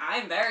know. Like,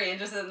 I'm very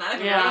interested in that. I've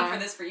been waiting for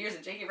this for years,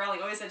 and J.K.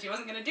 Rowling always said she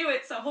wasn't going to do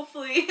it, so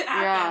hopefully it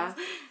happens.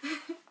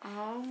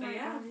 Oh my But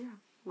yeah. God, yeah.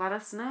 Let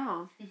us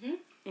know. Mm-hmm.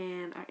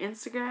 In our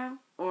Instagram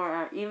or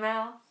our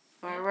email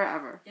or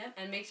wherever. Yep,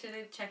 and make sure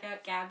to check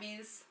out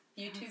Gabby's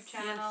YouTube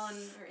channel and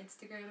her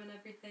Instagram and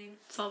everything.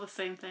 It's all the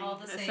same thing. All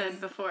the I same. said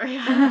before.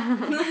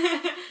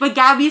 Yeah. But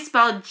Gabby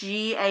spelled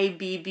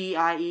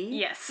Gabbii.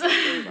 Yes.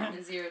 There you go.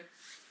 And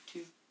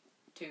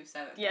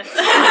 0227. Yes.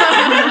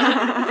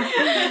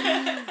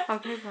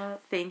 Okay,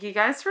 well, thank you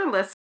guys for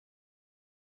listening.